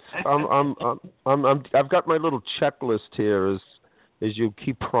 I've got my little checklist here as you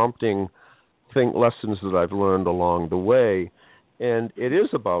keep prompting lessons that I've learned along the way, and it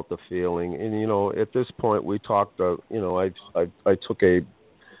is about the feeling. And at this point, we talked. I took a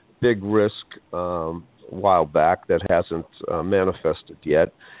big risk a while back that hasn't manifested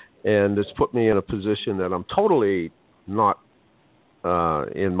yet, and it's put me in a position that I'm totally not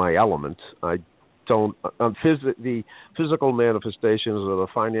in my element. The physical manifestations or the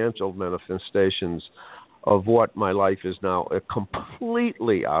financial manifestations of what my life is now are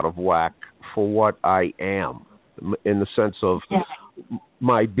completely out of whack for what I am in the sense of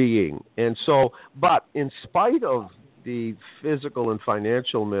my being. And so, but in spite of the physical and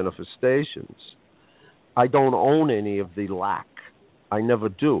financial manifestations, I don't own any of the lack. I never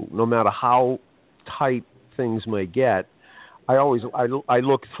do. No matter how tight things may get, I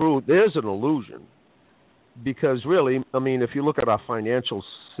look through, there's an illusion. Because really, if you look at our financial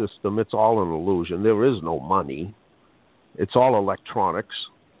system, it's all an illusion. There is no money. It's all electronics.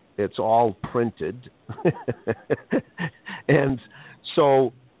 It's all printed. And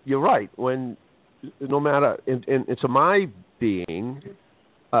so you're right. No matter, into my being,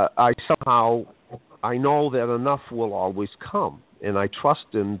 I know that enough will always come. And I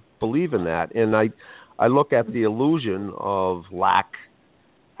trust and believe in that. And I look at the illusion of lack,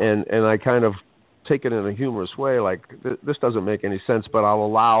 and I kind of take it in a humorous way, like this doesn't make any sense, but I'll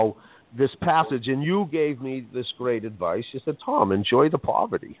allow this passage. And you gave me this great advice. You said, Tom, enjoy the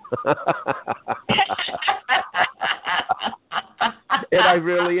poverty. And I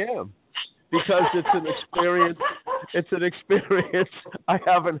really am, because it's an experience. It's an experience I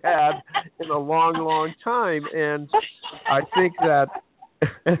haven't had in a long, long time, and I think that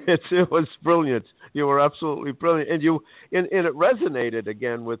it was brilliant. You were absolutely brilliant, and it resonated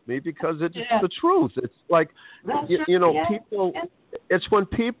again with me because it's the truth. It's like people. It's when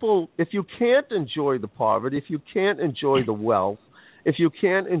people, if you can't enjoy the poverty, if you can't enjoy the wealth, if you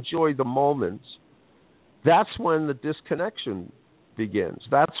can't enjoy the moments, that's when the disconnection begins.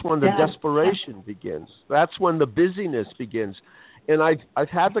 That's when the desperation begins. That's when the busyness begins. And I've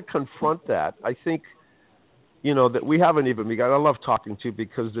had to confront that. I think, that we haven't even begun. I love talking to you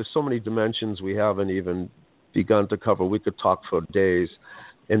because there's so many dimensions we haven't even begun to cover. We could talk for days,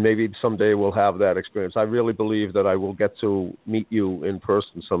 and maybe someday we'll have that experience. I really believe that I will get to meet you in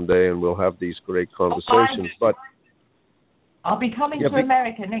person someday, and we'll have these great conversations. But I'll be coming to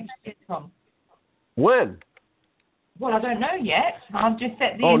America next year, Tom. When? Well, I don't know yet. I've just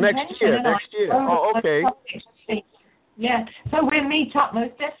set the intention. Next year. Oh, okay. Yeah, so we'll meet up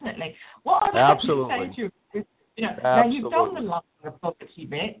most definitely. What I was going to say to you is, now you've done the love of poverty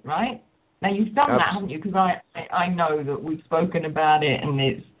bit, right? Now you've done that, haven't you? Because I know that we've spoken about it, and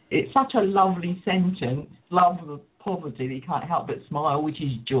it's such a lovely sentence, love of poverty, that you can't help but smile, which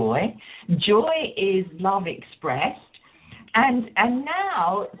is joy. Joy is love expressed. And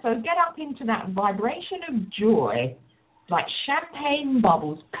now, so get up into that vibration of joy, like champagne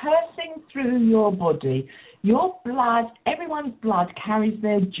bubbles coursing through your body. Your blood, everyone's blood carries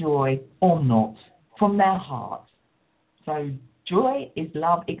their joy or not from their heart. So joy is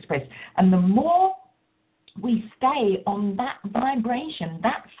love expressed. And the more we stay on that vibration,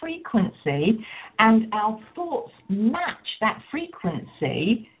 that frequency, and our thoughts match that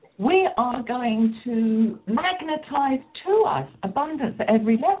frequency, we are going to magnetize to us abundance at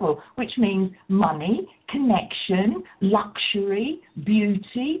every level, which means money, connection, luxury,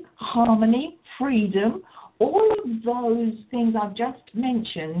 beauty, harmony, freedom. All of those things I've just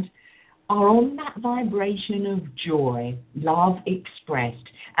mentioned are on that vibration of joy, love expressed.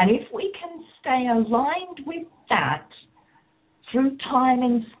 And if we can stay aligned with that through time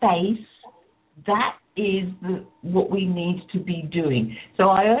and space, that is what we need to be doing. So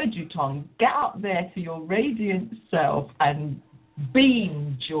I urge you, Tom, get up there to your radiant self and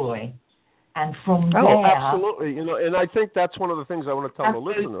beam joy. And from there... Oh, absolutely. And I think that's one of the things I want to tell the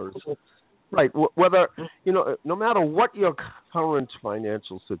listeners. Right. Whether, no matter what your current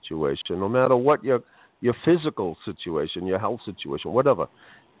financial situation, no matter what your physical situation, your health situation, whatever,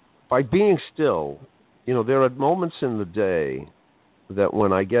 by being still, there are moments in the day that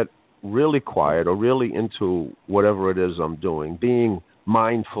when I get really quiet or really into whatever it is I'm doing, being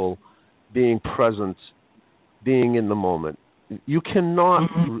mindful, being present, being in the moment, you cannot,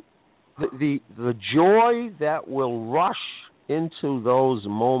 the joy that will rush into those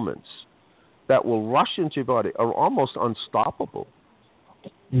moments, that will rush into your body, are almost unstoppable.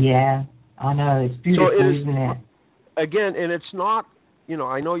 Yeah, I know. It's beautiful, isn't it? Again, and it's not,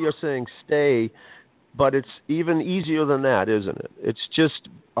 I know you're saying stay, but it's even easier than that, isn't it? It's just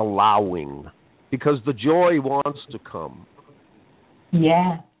allowing, because the joy wants to come.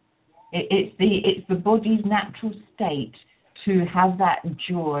 Yeah. It's the body's natural state to have that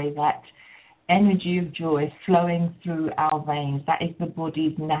joy, that energy of joy flowing through our veins. That is the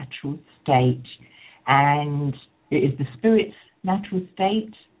body's natural state. And it is the spirit's natural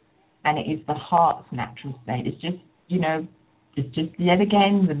state, and it is the heart's natural state. It's just, it's just yet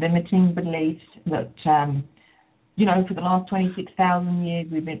again the limiting beliefs that, for the last 26,000 years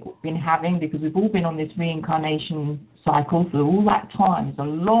we've been having, because we've all been on this reincarnation cycle for all that time. It's a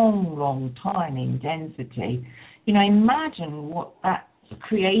long, long time in density. Imagine what that's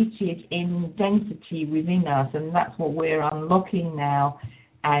created in density within us, and that's what we're unlocking now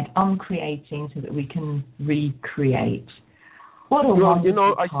and uncreating so that we can recreate. What a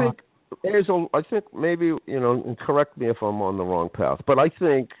wonderful I think, Hazel, maybe, and correct me if I'm on the wrong path, but I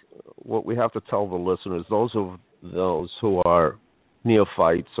think what we have to tell the listeners, those who are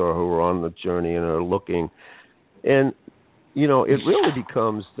neophytes or who are on the journey and are looking, and, it really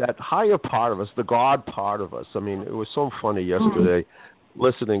becomes that higher part of us, the God part of us. I mean, it was so funny yesterday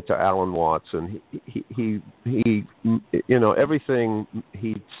listening to Alan Watts, and he everything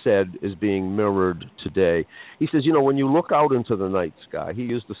he said is being mirrored today. He says, when you look out into the night sky, he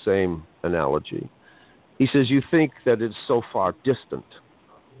used the same analogy. He says, you think that it's so far distant.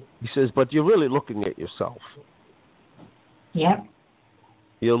 He says, but you're really looking at yourself. Yep.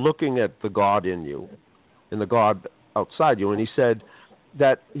 You're looking at the God in you and the God outside you. And he says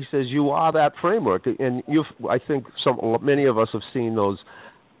you are that framework. And I think many of us have seen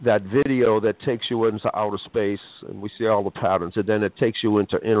that video that takes you into outer space, and we see all the patterns, and then it takes you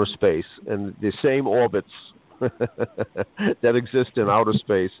into inner space, and the same orbits that exist in outer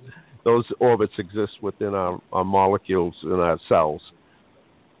space, those orbits exist within our molecules in our cells.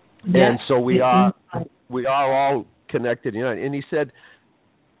 And so we are all connected. And he said,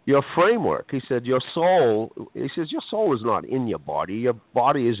 your framework, he said, your soul is not in your body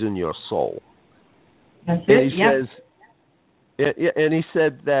is in your soul. That's and he says, and he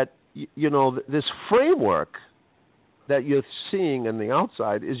said that, this framework that you're seeing in the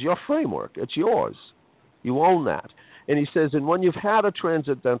outside is your framework. It's yours. You own that. And he says, and when you've had a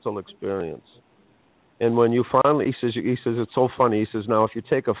transcendental experience, and when you finally, he says it's so funny. He says, now if you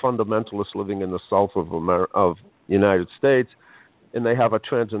take a fundamentalist living in the south of the United States, and they have a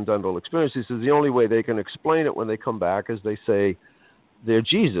transcendental experience, he says the only way they can explain it when they come back is they say they're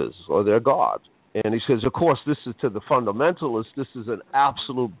Jesus or they're God. And he says, of course, this is to the fundamentalists, this is an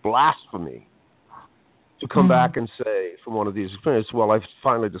absolute blasphemy to come back and say from one of these experiences, well, I've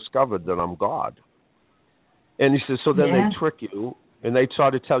finally discovered that I'm God. And he says, so then they trick you, and they try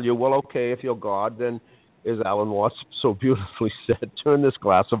to tell you, well, okay, if you're God, then, as Alan Watts so beautifully said, turn this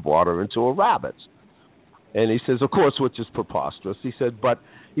glass of water into a rabbit. And he says, of course, which is preposterous. He said, but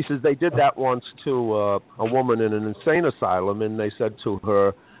he says they did that once to a woman in an insane asylum, and they said to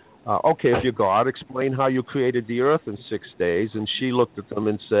her, okay, if you're God, explain how you created the earth in 6 days. And she looked at them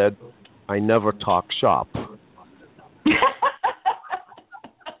and said, I never talk shop.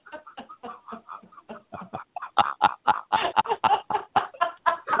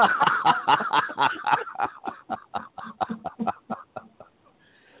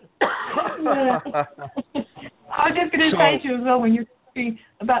 I was just going to say to you as well, when you're talking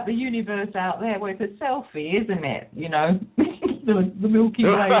about the universe out there, well, it's a selfie, isn't it? The Milky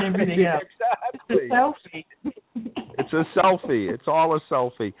Way and everything else. Exactly. It's a selfie. It's a selfie. It's all a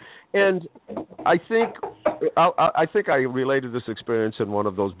selfie. And I think I related this experience in one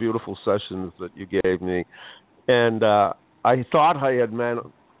of those beautiful sessions that you gave me. And I thought I had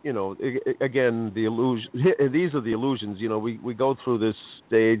again, the illusion. These are the illusions. We go through this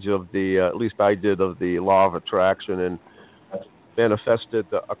stage of at least I did, of the law of attraction, and manifested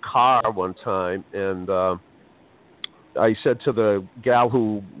a car one time. And I said to the gal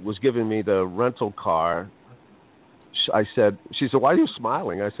who was giving me the rental car, she said, why are you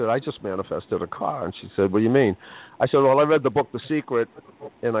smiling? I said, I just manifested a car. And she said, what do you mean? I said, well, I read the book, The Secret,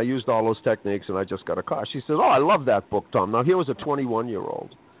 and I used all those techniques, and I just got a car. She said, oh, I love that book, Tom. Now, here was a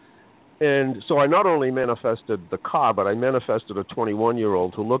 21-year-old. And so I not only manifested the car, but I manifested a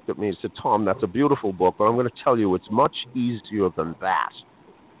 21-year-old who looked at me and said, Tom, that's a beautiful book, but I'm going to tell you it's much easier than that.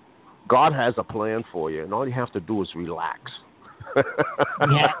 God has a plan for you, and all you have to do is relax.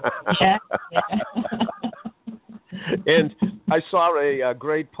 Yeah. And I saw a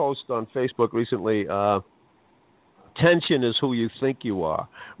great post on Facebook recently. Tension is who you think you are.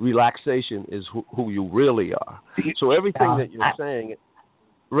 Relaxation is who you really are. So everything that you're saying,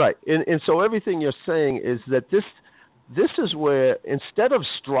 right? And so everything you're saying is that this is where, instead of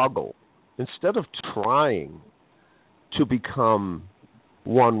struggle, instead of trying to become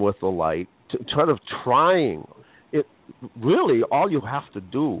one with the light, instead of trying, it really all you have to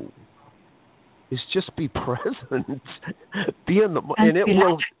do is just be present, be in the, and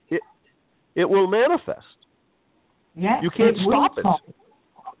it will manifest. Yeah, you can't stop it.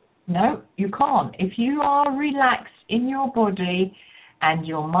 No, you can't. If you are relaxed in your body and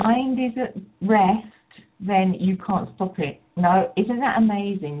your mind is at rest, then you can't stop it. No, isn't that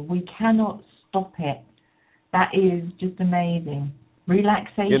amazing? We cannot stop it. That is just amazing.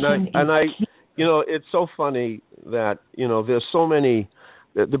 Relaxation it's so funny that, there's so many.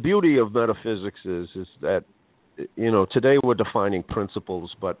 The beauty of metaphysics is that, today we're defining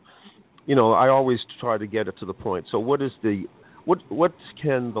principles, but, I always try to get it to the point. So what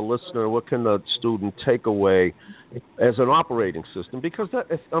can the listener, what can the student take away as an operating system? Because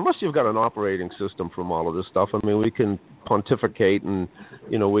unless you've got an operating system from all of this stuff, we can pontificate and,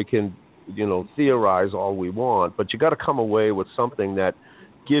 we can, theorize all we want, but you got to come away with something that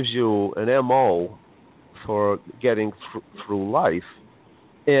gives you an MO for getting through life.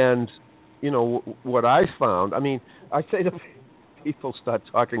 And, what I found, I say to people start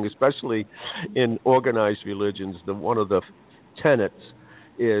talking, especially in organized religions, one of the tenets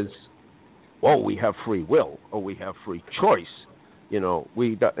is, we have free will, or we have free choice.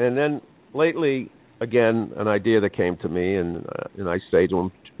 And then lately, again, an idea that came to me, and I say to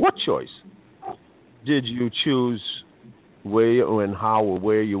them, what choice? Did you choose where and how or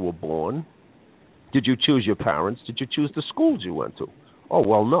where you were born? Did you choose your parents? Did you choose the schools you went to? Oh,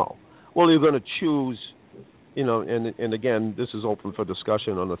 well, no. Well, you're going to choose, and again, this is open for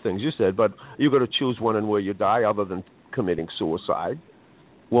discussion on the things you said, but you're going to choose when and where you die other than committing suicide?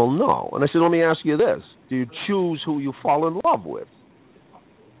 Well, no. And I said, let me ask you this. Do you choose who you fall in love with?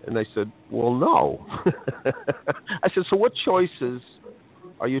 And they said, well, no. I said, so what choices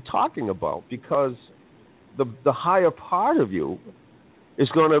are you talking about? Because the higher part of you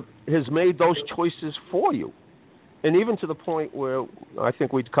has made those choices for you. And even to the point where I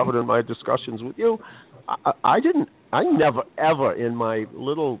think we'd covered in my discussions with you, I never ever in my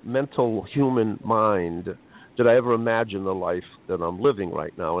little mental human mind did I ever imagine the life that I'm living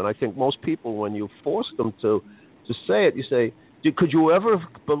right now. And I think most people, when you force them to say it, you say, could you ever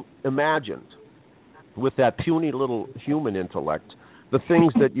have imagined with that puny little human intellect the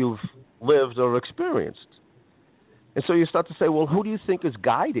things that you've lived or experienced? And so you start to say, well, who do you think is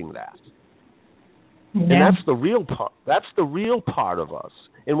guiding that? Yeah. And that's the real part. That's the real part of us.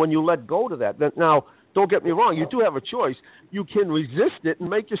 And when you let go to that, then, now, don't get me wrong, you do have a choice. You can resist it and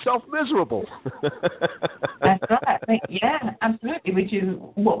make yourself miserable. That's right. Yeah, absolutely, which is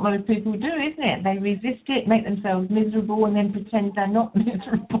what most people do, isn't it? They resist it, make themselves miserable, and then pretend they're not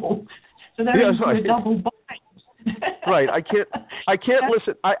miserable. So they're into a double bind. Right. I can't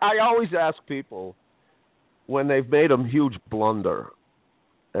listen. I always ask people when they've made a huge blunder,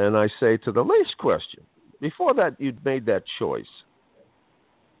 and I say to them, last question, before that you'd made that choice,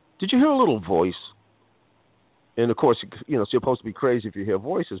 did you hear a little voice? And, of course, you know, it's supposed to be crazy if you hear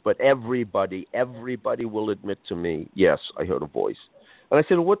voices, but everybody will admit to me, yes, I heard a voice. And I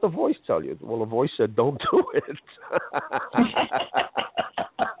said, well, what'd the voice tell you? Well, the voice said, don't do it.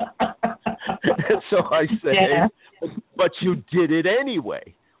 And so I say, yeah. But you did it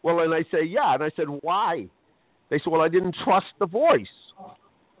anyway. Well, and I say, yeah. And I said, why? They said, well, I didn't trust the voice.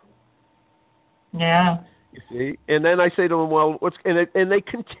 Yeah. You see? And then I say to them, well, and they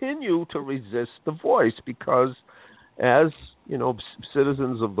continue to resist the voice because as, you know,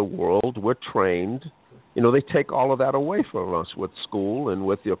 citizens of the world, we're trained, you know, they take all of that away from us with school and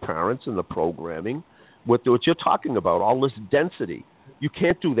with your parents and the programming, with what you're talking about, all this density. You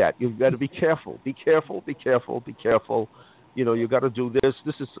can't do that. You've got to be careful. Be careful, be careful, be careful. You know, you got to do this.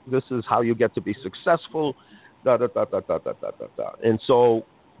 This is how you get to be successful. Da, da, da, da, da, da, da, da. And so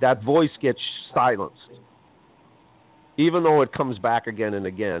that voice gets silenced, even though it comes back again and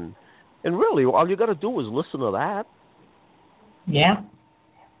again. And really, all you got to do is listen to that. Yeah.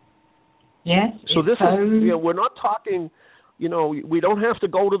 Yes. So this is, you know, we're not talking, you know, we don't have to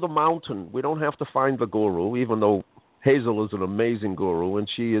go to the mountain. We don't have to find the guru, even though Hazel is an amazing guru, and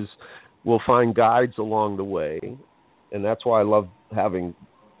will find guides along the way. And that's why I love having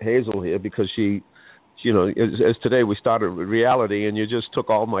Hazel here, because she, you know, as today we started with reality, and you just took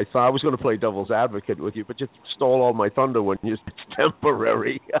all my I was going to play devil's advocate with you, but you stole all my thunder when it's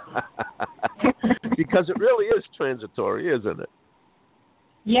temporary. Because it really is transitory, isn't it?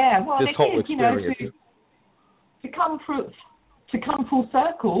 Yeah, well, this it whole is, you know, to come full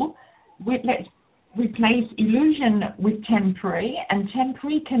circle, let's replace illusion with temporary, and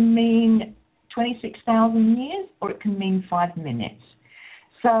temporary can mean 26,000 years, or it can mean 5 minutes.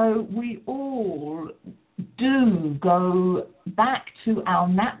 So we all do go back to our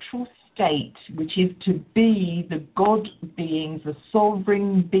natural state, which is to be the God beings, the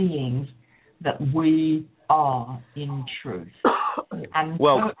sovereign beings that we are in truth. And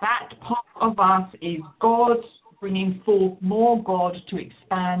so that part of us is God bringing forth more God to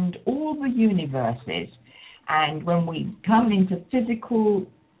expand all the universes. And when we come into physical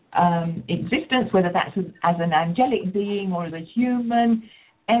existence, whether that's as an angelic being or as a human,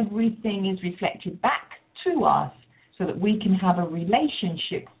 everything is reflected back to us so that we can have a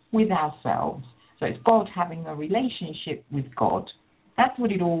relationship with ourselves. So it's God having a relationship with God. That's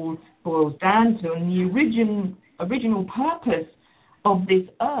what it all boils down to. And the original purpose of this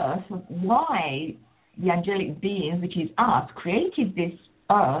earth, of why the angelic beings, which is us, created this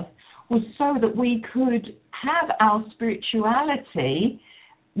earth, was so that we could have our spirituality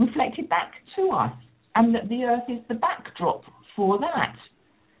reflected back to us, and that the earth is the backdrop for that.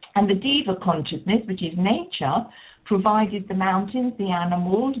 And the Diva consciousness, which is nature, provided the mountains, the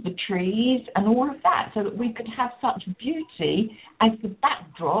animals, the trees, and all of that, so that we could have such beauty as the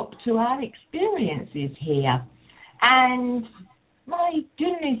backdrop to our experiences here. And my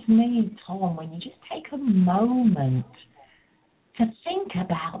goodness me, Tom, when you just take a moment to think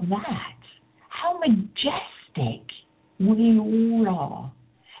about that, how majestic we all are,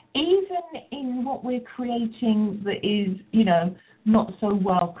 even in what we're creating that is, you know, not so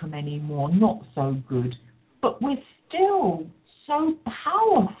welcome anymore, not so good, but we're still so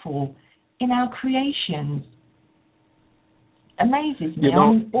powerful in our creations. Amazes me.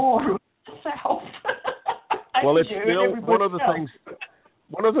 I'm in awe of myself. Well, it's still one of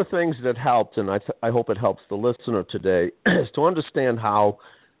the things that helped, and I hope it helps the listener today, is to understand how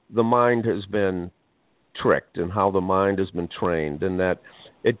the mind has been tricked and how the mind has been trained, and that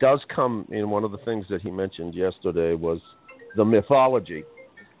it does come in. One of the things that he mentioned yesterday was the mythology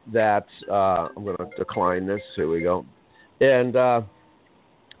that I'm going to decline this. Here we go. And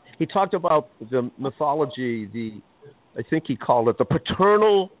he talked about the mythology, I think he called it the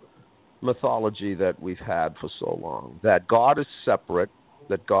paternal mythology that we've had for so long, that God is separate,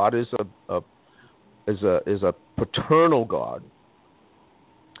 that God is a paternal God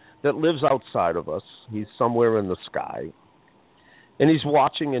that lives outside of us. He's somewhere in the sky, and he's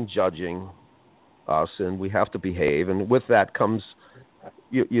watching and judging us, and we have to behave. And with that comes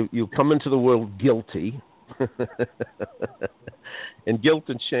you come into the world guilty, and guilt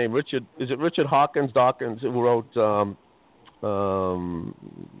and shame. Richard Dawkins who wrote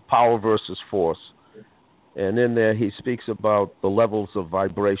Power versus Force, and in there he speaks about the levels of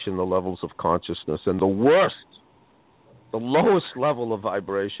vibration, the levels of consciousness, and the lowest level of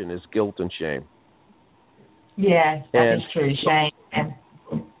vibration is guilt and shame. Yes, that is true, shame.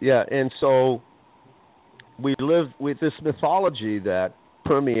 Yeah, and so we live with this mythology that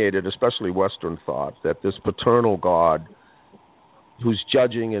permeated especially Western thought, that this paternal God who's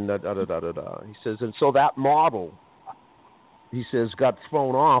judging and da-da-da-da-da. He says, and so that model, he says, got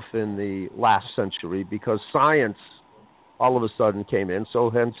thrown off in the last century because science all of a sudden came in.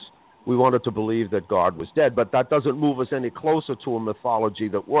 So hence we wanted to believe that God was dead, but that doesn't move us any closer to a mythology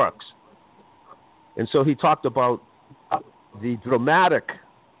that works. And so he talked about the dramatic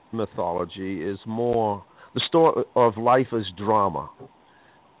mythology is more, the story of life is drama,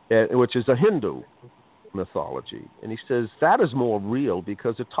 which is a Hindu mythology. And he says that is more real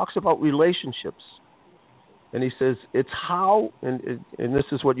because it talks about relationships. And he says it's how, and this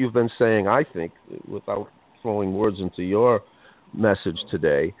is what you've been saying, I think, without throwing words into your message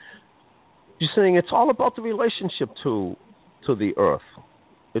today, you're saying it's all about the relationship to the earth.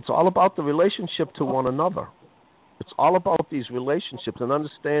 It's all about the relationship to one another. It's all about these relationships and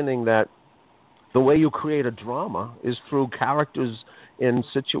understanding that the way you create a drama is through characters in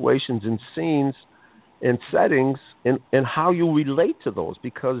situations and scenes and settings and how you relate to those,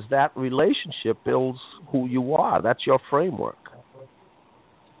 because that relationship builds who you are. That's your framework.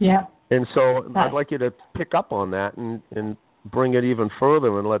 Yeah. And so I'd like you to pick up on that and bring it even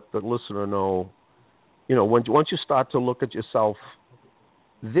further and let the listener know, once you start to look at yourself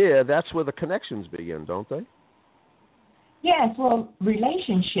there, that's where the connections begin, don't they? Yes, well,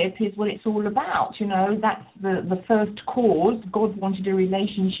 relationship is what it's all about. That's the first cause. God wanted a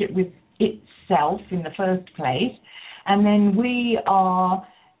relationship with itself in the first place. And then we are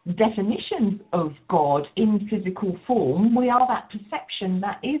definitions of God in physical form. We are that perception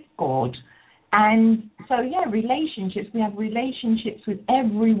that is God. And so, relationships, we have relationships with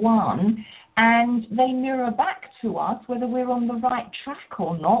everyone, and they mirror back to us whether we're on the right track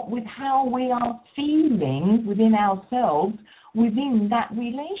or not with how we are feeling within ourselves within that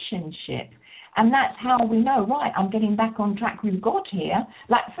relationship. And that's how we know, right, I'm getting back on track with God here.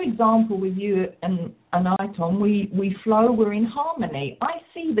 Like, for example, with you and I, Tom, we flow, we're in harmony. I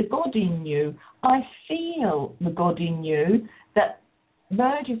see the God in you. I feel the God in you that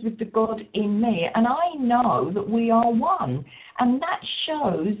merges with the God in me, and I know that we are one. And that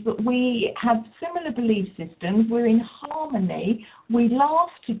shows that we have similar belief systems, we're in harmony, we laugh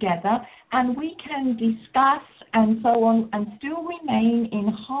together, and we can discuss and so on and still remain in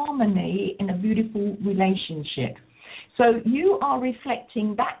harmony in a beautiful relationship. So you are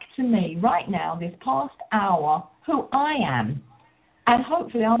reflecting back to me right now, this past hour, who I am. And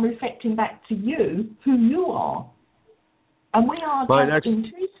hopefully I'm reflecting back to you who you are. And we are just in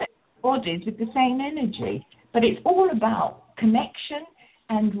two separate bodies with the same energy. But it's all about connection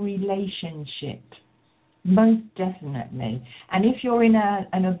and relationship, most definitely. And if you're in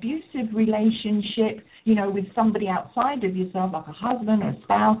an abusive relationship, with somebody outside of yourself, like a husband or a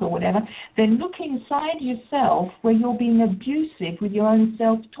spouse or whatever, then look inside yourself where you're being abusive with your own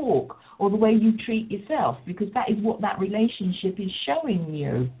self-talk or the way you treat yourself, because that is what that relationship is showing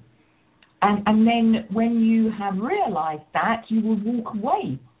you. And then when you have realized that, you will walk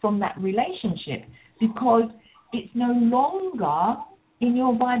away from that relationship because it's no longer in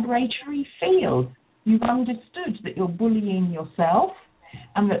your vibratory field. You've understood that you're bullying yourself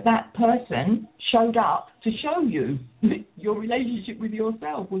and that person showed up to show you that your relationship with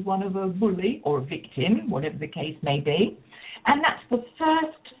yourself was one of a bully or a victim, whatever the case may be. And that's the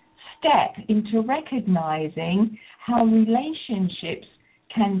first step into recognizing how relationships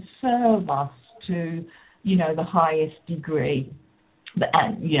can serve us to, the highest degree.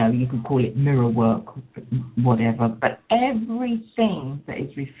 And, you could call it mirror work, whatever. But everything that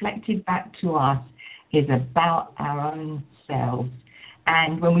is reflected back to us is about our own selves.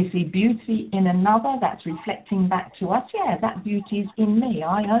 And when we see beauty in another, that's reflecting back to us. Yeah, that beauty is in me.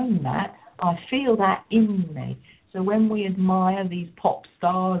 I own that. I feel that in me. So when we admire these pop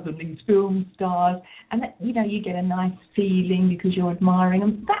stars and these film stars, and you get a nice feeling because you're admiring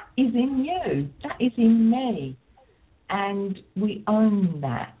them, that is in you, that is in me. And we own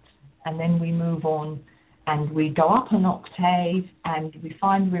that. And then we move on and we go up an octave and we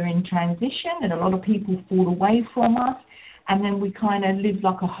find we're in transition, and a lot of people fall away from us. And then we kind of live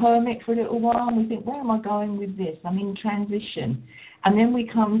like a hermit for a little while, and we think, where am I going with this? I'm in transition. And then we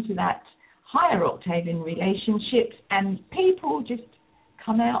come to that higher octave in relationships, and people just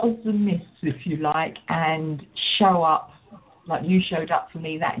come out of the mist, if you like, and show up like you showed up for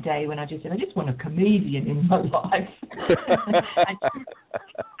me that day when I just said, I just want a comedian in my life.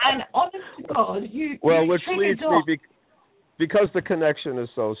 and honest to God, which leads me, because the connection is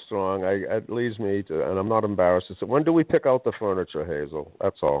so strong, it leads me to, and I'm not embarrassed to say, when do we pick out the furniture, Hazel?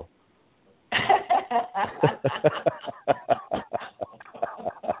 That's all.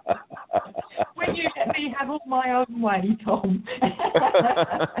 When you let me have all my own way, Tom.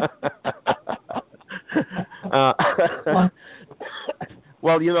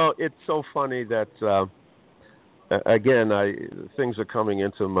 Well, it's so funny that, again, things are coming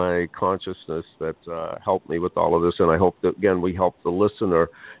into my consciousness that help me with all of this, and I hope that, again, we help the listener.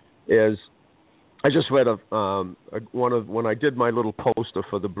 Is I just read when I did my little poster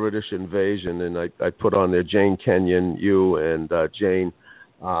for the British invasion, and I put on there Jane Kenyon, you, and Jane.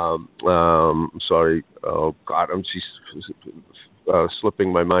 Sorry, oh God, she's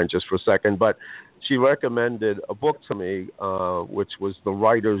slipping my mind just for a second, but she recommended a book to me, which was The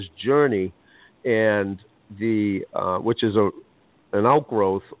Writer's Journey, and which is an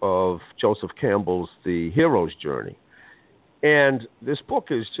outgrowth of Joseph Campbell's The Hero's Journey. And this book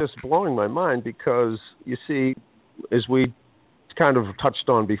is just blowing my mind because, you see, as we kind of touched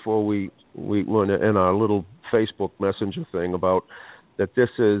on before we went in our little Facebook Messenger thing about that this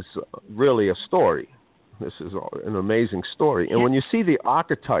is really a story. This is an amazing story. And when you see the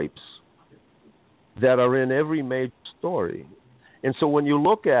archetypes that are in every major story, and so when you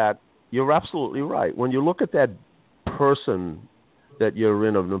look at, you're absolutely right, when you look at that person that you're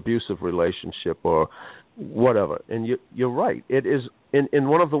in an abusive relationship or whatever, and you're right, it is in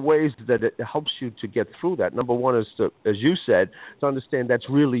one of the ways that it helps you to get through that. Number one is to, as you said, to understand that's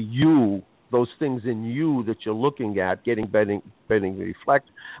really you, those things in you that you're looking at, bending to reflect.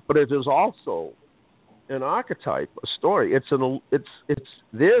 But it is also an archetype, a story.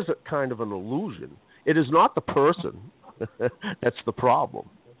 There's a kind of an illusion. It is not the person that's the problem.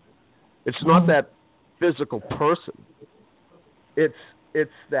 It's not that physical person.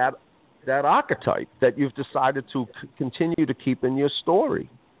 It's that archetype that you've decided to continue to keep in your story.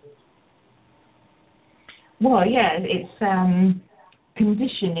 Well, yeah, it's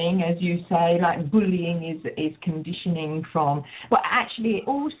conditioning, as you say, like bullying is conditioning from, well, actually it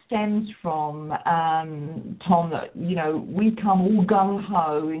all stems from, Tom, that, we come all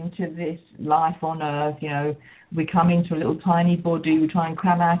gung-ho into this life on earth, we come into a little tiny body, we try and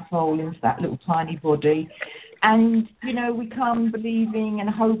cram our soul into that little tiny body, and, we come believing and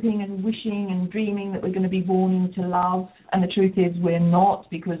hoping and wishing and dreaming that we're going to be born into love, and the truth is we're not,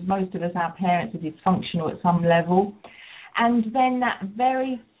 because most of us, our parents, are dysfunctional at some level. And then that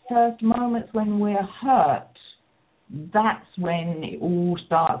very first moments when we're hurt, that's when it all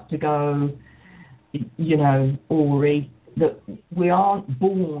starts to go, awry, that we aren't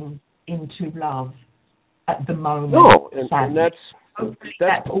born into love at the moment. No, and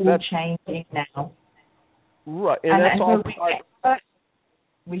that's all changing now. Right, and that's all.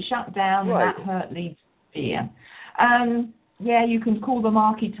 We shut down, right. And that hurt leads to fear. Yeah, you can call them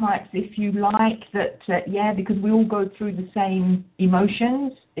archetypes if you like, because we all go through the same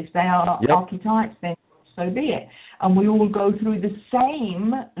emotions. If they are archetypes, then so be it. And we all go through the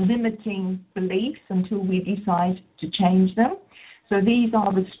same limiting beliefs until we decide to change them. So these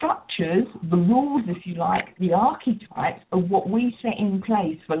are the structures, the rules, if you like, the archetypes of what we set in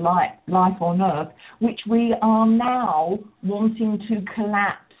place for life on earth, which we are now wanting to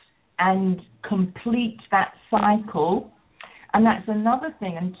collapse and complete that cycle. And that's another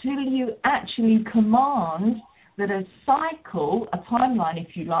thing, until you actually command that a cycle, a timeline,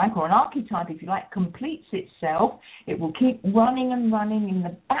 if you like, or an archetype, if you like, completes itself, it will keep running and running in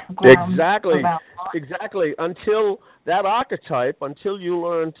the background. Exactly. Until that archetype, until you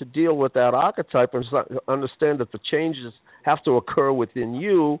learn to deal with that archetype and understand that the changes have to occur within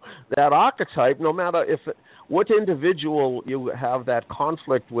you, that archetype, no matter what individual you have that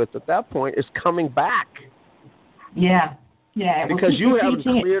conflict with at that point, is coming back. Yeah. Yeah, because you haven't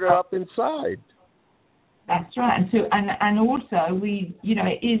cleared it up inside. That's right, and also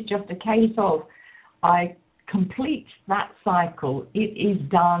it is just a case of I completes that cycle. It is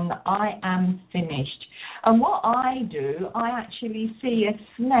done. I am finished. And what I do, I actually see a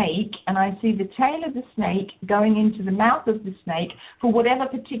snake, and I see the tail of the snake going into the mouth of the snake for whatever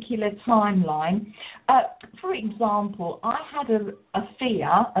particular timeline. For example, I had a fear,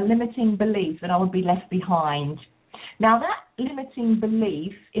 a limiting belief that I would be left behind. Now, that limiting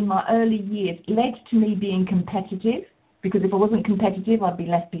belief in my early years led to me being competitive, because if I wasn't competitive, I'd be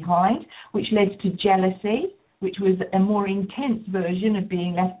left behind, which led to jealousy, which was a more intense version of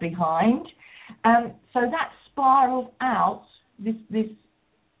being left behind. So that spiraled out. This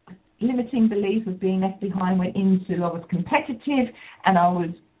limiting belief of being left behind went into I was competitive and I was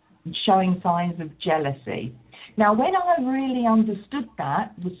showing signs of jealousy. Now, when I really understood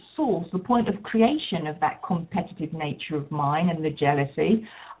that, the source, the point of creation of that competitive nature of mine and the jealousy,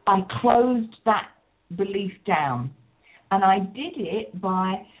 I closed that belief down. And I did it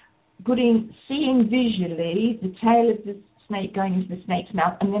by seeing visually the tail of the snake going into the snake's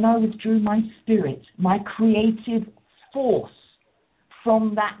mouth, and then I withdrew my spirit, my creative force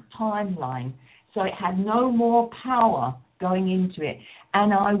from that timeline. So it had no more power going into it.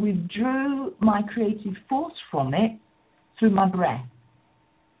 And I withdrew my creative force from it through my breath.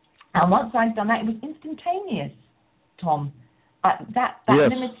 And once I'd done that, it was instantaneous, Tom. That yes.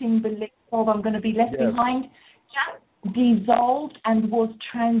 limiting belief of I'm going to be left behind just dissolved and was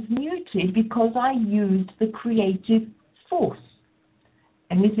transmuted because I used the creative force.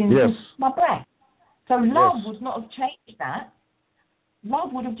 And this is my breath. So love would not have changed that.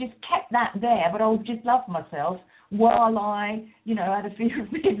 Love would have just kept that there, but I would just love myself while I, had a fear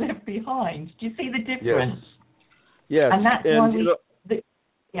of being left behind. Do you see the difference? Yes. And that's why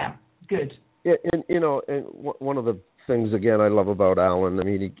good. Yeah, and one of the things, again, I love about Alan, I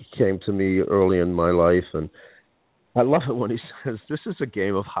mean, he came to me early in my life, and I love it when he says, this is a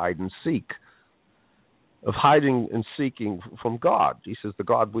game of hide and seek, of hiding and seeking from God. He says, the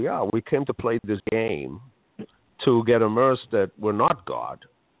God we are. We came to play this game to get immersed that we're not God,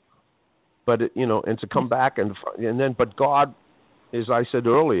 but, and to come back but God, as I said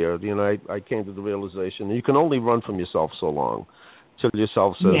earlier, I came to the realization that you can only run from yourself so long till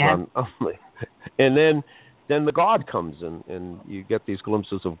yourself says, and then the God comes in, and you get these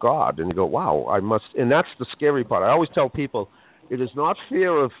glimpses of God, and you go, wow, and that's the scary part. I always tell people, it is not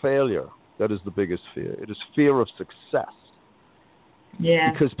fear of failure that is the biggest fear. It is fear of success.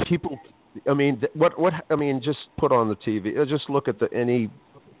 Yeah. Because people, just put on the TV, just look at any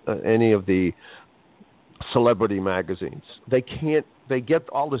of the celebrity magazines. They get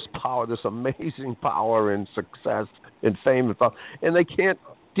all this power, this amazing power and success and fame and power, and they can't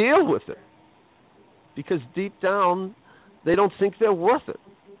deal with it. Because deep down, they don't think they're worth it.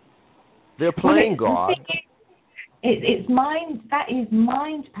 They're playing God. It's mind. That is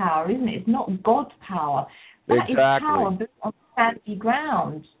mind power, isn't it? It's not God's power. That is power built on sandy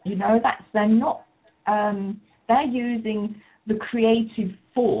ground. They're not. They're using the creative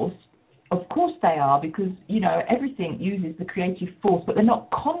force. Of course they are, because everything uses the creative force, but they're not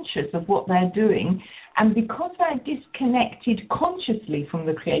conscious of what they're doing, and because they're disconnected consciously from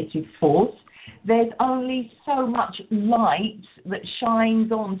the creative force, there's only so much light that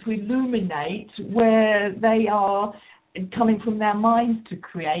shines on to illuminate where they are coming from their minds to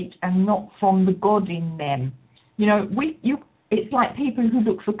create and not from the God in them. It's like people who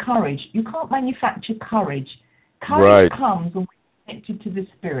look for courage. You can't manufacture courage. Courage comes when we're connected to the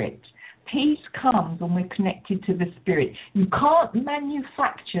Spirit. Peace comes when we're connected to the Spirit. You can't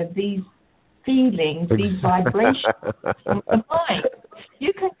manufacture these feelings, these vibrations from the mind.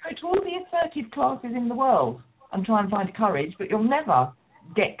 You can go to all the assertive classes in the world and try and find courage, but you'll never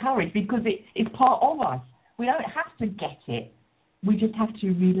get courage because it's part of us. We don't have to get it. We just have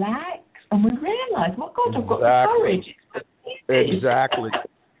to relax and we realise, my God, I've got the courage. Exactly.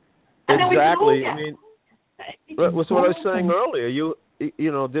 Exactly. I mean, that's what I was saying earlier.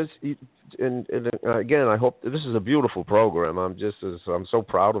 And again, I hope this is a beautiful program. I'm so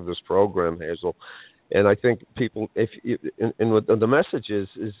proud of this program, Hazel. And I think people, the message is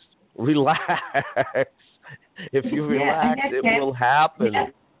relax. If you relax, it will happen.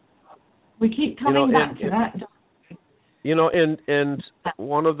 Yeah. We keep coming back to that. And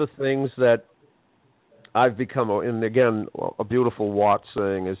one of the things that I've become, and again, a beautiful Watt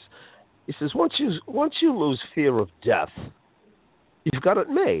saying is, he says, once you lose fear of death, you've got it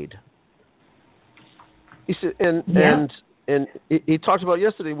made. He said, and he talked about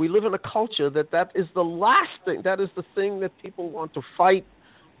yesterday, we live in a culture that is the last thing, that is the thing that people want to fight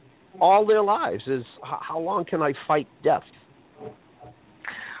all their lives, is how long can I fight death?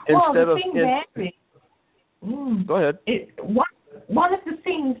 Go ahead. one of the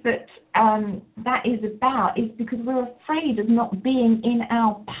things that that is about is because we're afraid of not being in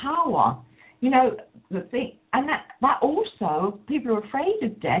our power. You know, the thing, and that also, people are afraid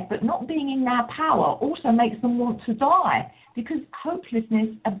of death, but not being in their power also makes them want to die because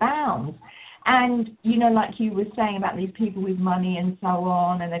hopelessness abounds. And, you know, like you were saying about these people with money and so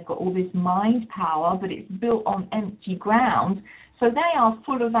on, and they've got all this mind power, but it's built on empty ground. So they are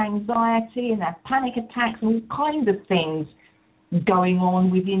full of anxiety and have panic attacks and all kinds of things going on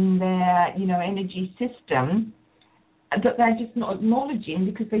within their, you know, energy system that they're just not acknowledging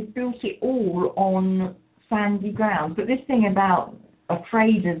because they built it all on sandy ground. But this thing about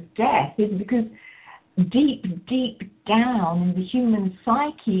afraid of death is because deep, deep down in the human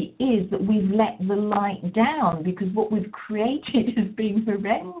psyche is that we've let the light down because what we've created has been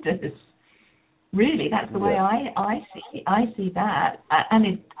horrendous. Really, that's the way I see that.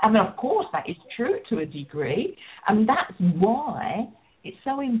 And I mean, of course, that is true to a degree. And that's why it's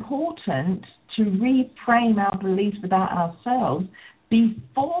so important to reframe our beliefs about ourselves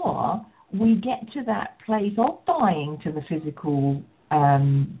before we get to that place of dying to the physical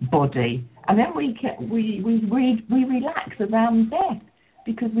body, and then we relax around death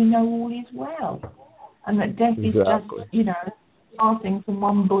because we know all is well, and that death is just, you know, passing from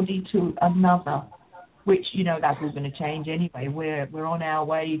one body to another, which, you know, that's all going to change anyway. We're on our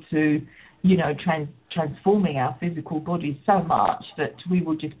way to, you know, transforming our physical bodies so much that we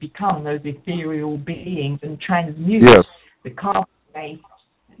will just become those ethereal beings and transmute the carbon-based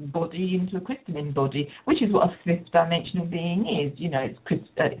body into a crystalline body, which is what a fifth dimensional being is. You know, it's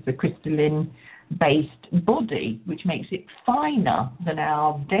a crystalline based body, which makes it finer than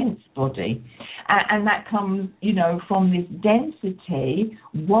our dense body, and that comes, you know, from this density.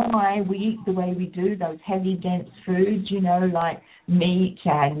 Why we eat the way we do, those heavy dense foods, you know, like meat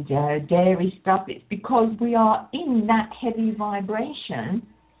and dairy stuff, it's because we are in that heavy vibration.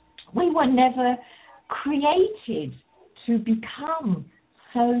 We were never created to become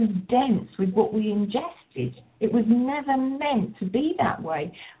so dense with what we ingested. It was never meant to be that way.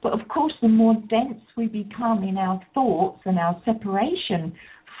 But of course, the more dense we become in our thoughts and our separation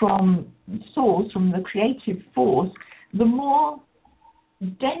from source, from the creative force, the more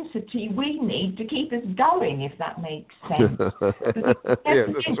density we need to keep us going, if that makes sense. Yeah,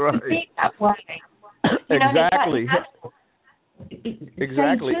 that's right. Be that way. Exactly.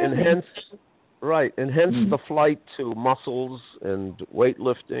 Exactly, and hence the flight to muscles and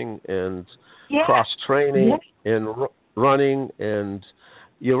weightlifting and cross-training and running, and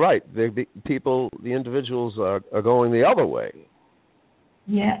you're right, the individuals are going the other way.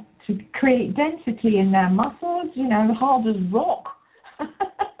 Yeah, to create density in their muscles, you know, hard as rock.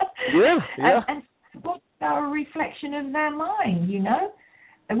 And bodies are a reflection of their mind, you know,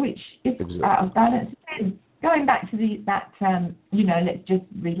 which is out of balance. And going back to you know, let's just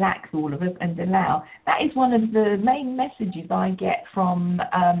relax, all of us, and allow. That is one of the main messages I get from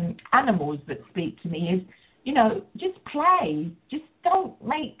animals that speak to me is, you know, just play. Just don't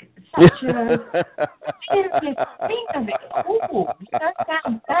make such a serious thing of it all. You know,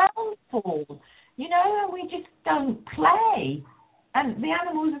 downfall. You know, we just don't play. And the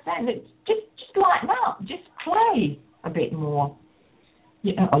animals are saying that just lighten up, just play a bit more.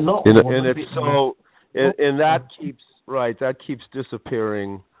 You know, a lot more. And it's so, and that keeps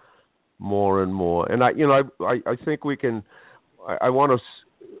disappearing more and more. And I think we can. I want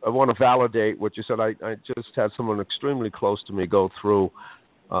to validate what you said. I just had someone extremely close to me go through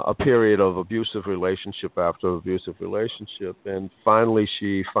a period of abusive relationship after abusive relationship, and finally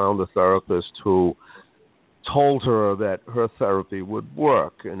she found a therapist who told her that her therapy would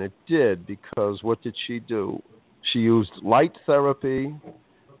work, and it did, because what did she do? She used light therapy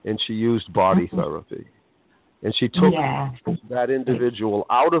and she used body therapy. And she took that individual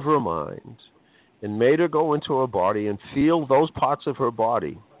out of her mind and made her go into her body and feel those parts of her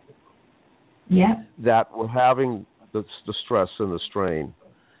body that were having the stress and the strain,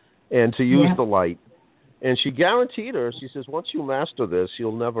 and to use the light. And she guaranteed her, she says, once you master this,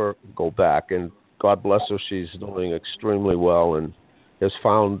 you'll never go back. And God bless her, she's doing extremely well and has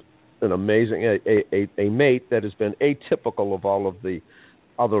found an amazing a mate that has been atypical of all of the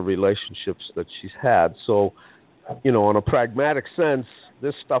other relationships that she's had. So, you know, in a pragmatic sense,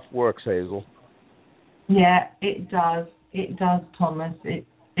 this stuff works, Hazel. Yeah, it does. It does, Thomas.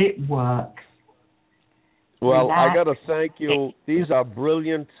 It works. Well, I got to thank you. These are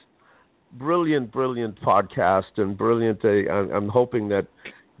brilliant podcasts and brilliant. I'm hoping that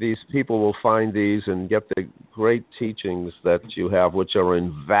these people will find these and get the great teachings that you have, which are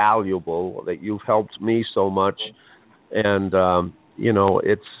invaluable, that you've helped me so much. And, you know,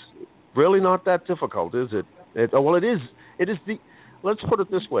 it's really not that difficult, is it? Well, it is. let's put it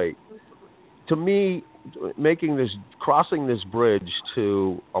this way. To me, crossing this bridge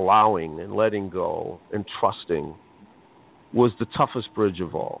to allowing and letting go and trusting was the toughest bridge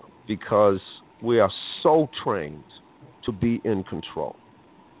of all, because we are so trained to be in control.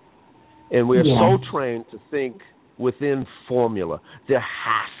 And we are so trained to think within formula. There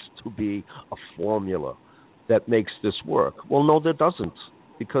has to be a formula that makes this work. Well, no, there doesn't,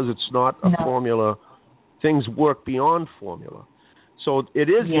 because it's not a formula. Things work beyond formula. So it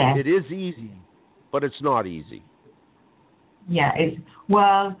is easy, but it's not easy. Yeah,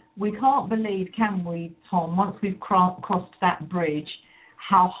 well, we can't believe, can we, Tom, once we've crossed that bridge,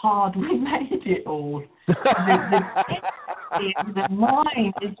 how hard we made it all. The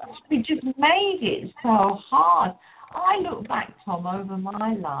mind, we just made it so hard. I look back, Tom, over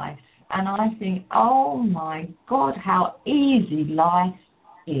my life, and I think, oh my God, how easy life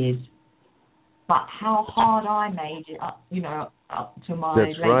is. But how hard I made it up to my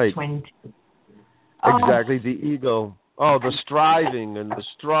late 20s. Exactly, the ego. Oh, the striving and the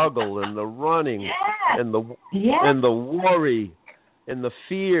struggle and the running and the worry and the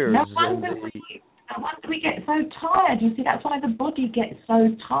fears. No wonder we get so tired. You see, that's why the body gets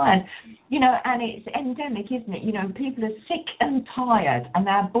so tired. And it's endemic, isn't it? People are sick and tired, and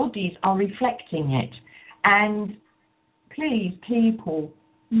their bodies are reflecting it. And please, people,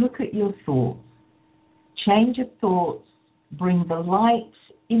 look at your thoughts. Change your thoughts. Bring the light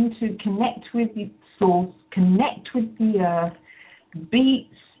into, connect with the source, connect with the earth, be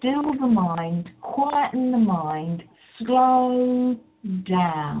still the mind, quieten the mind, slow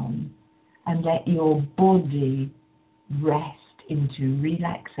down, and let your body rest into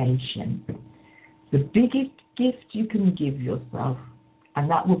relaxation. The biggest gift you can give yourself, and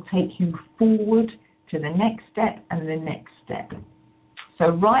that will take you forward to the next step and the next step.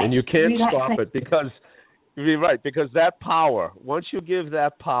 So and you can't stop it, because you're right, because that power, once you give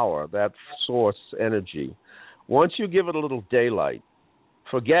that power, that source energy, once you give it a little daylight,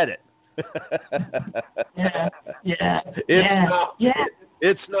 forget it.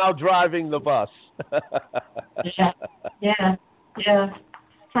 It's now driving the bus.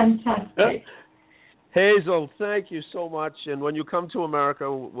 Fantastic. Hazel, thank you so much. And when you come to America,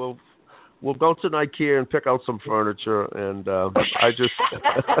 we'll go to IKEA and pick out some furniture. And I just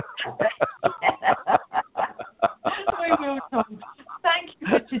we will, Tom. Thank you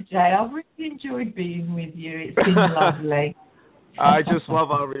for today. I've really enjoyed being with you. It's been lovely. I just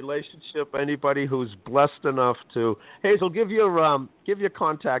love our relationship. Anybody who's blessed enough to, Hazel, give your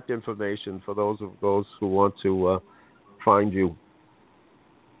contact information for those who want to find you.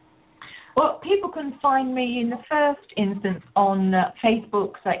 Well, people can find me in the first instance on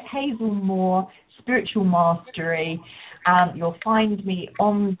Facebook, so it's Hazel Moore Spiritual Mastery. You'll find me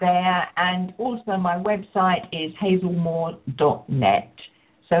on there, and also my website is hazelmoore.net.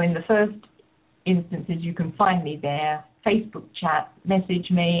 So in the first instances, you can find me there. Facebook chat,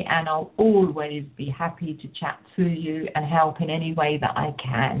 message me, and I'll always be happy to chat to you and help in any way that I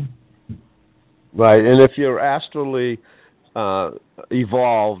can. Right, and if you're astrally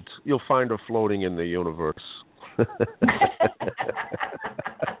evolved, you'll find her floating in the universe.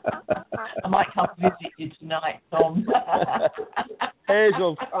 I might come visit you tonight, Tom.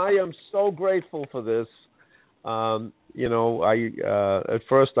 Hazel, I am so grateful for this. At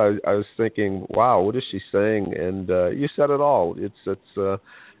first I was thinking, wow, what is she saying? And you said it all.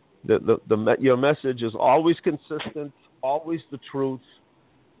 Your message is always consistent, always the truth,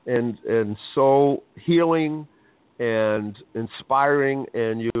 and so healing and inspiring,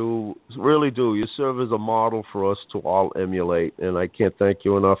 and you really do. You serve as a model for us to all emulate, and I can't thank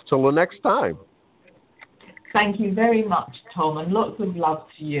you enough. Till the next time. Thank you very much, Tom, and lots of love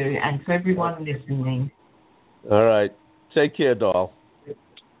to you and to everyone listening. All right. Take care, doll.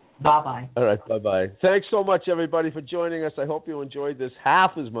 Bye-bye. All right, bye-bye. Thanks so much, everybody, for joining us. I hope you enjoyed this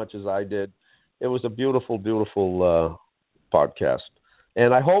half as much as I did. It was a beautiful, beautiful podcast.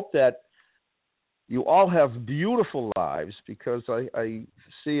 And I hope that you all have beautiful lives, because I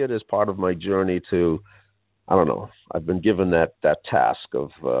see it as part of my journey to, I don't know, I've been given that task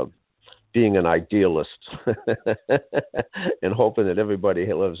of being an idealist and hoping that everybody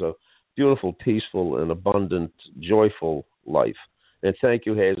lives a beautiful, peaceful, and abundant, joyful life. And thank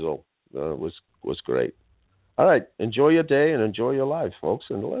you, Hazel. It was great. All right, enjoy your day and enjoy your life, folks.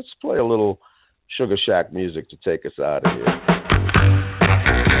 And let's play a little Sugar Shack music to take us out of here.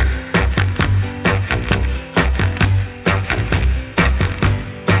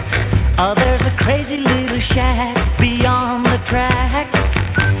 Oh, there's a crazy little shack beyond the tracks,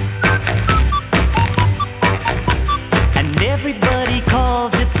 and everybody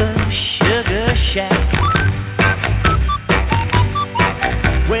calls it the Sugar Shack.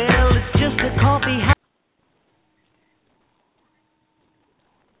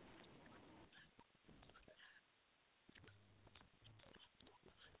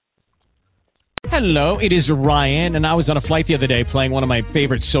 Hello, it is Ryan, and I was on a flight the other day playing one of my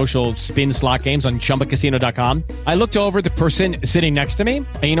favorite social spin slot games on ChumbaCasino.com. I looked over at the person sitting next to me,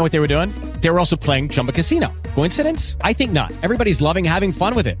 and you know what they were doing? They were also playing Chumba Casino. Coincidence? I think not. Everybody's loving having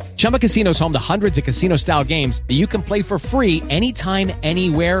fun with it. Chumba Casino is home to hundreds of casino-style games that you can play for free anytime,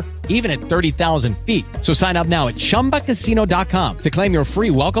 anywhere, even at 30,000 feet. So sign up now at ChumbaCasino.com to claim your free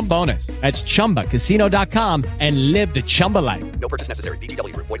welcome bonus. That's ChumbaCasino.com and live the Chumba life. No purchase necessary.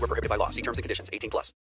 VGW Group. Void where prohibited by law. See terms and conditions. 18+.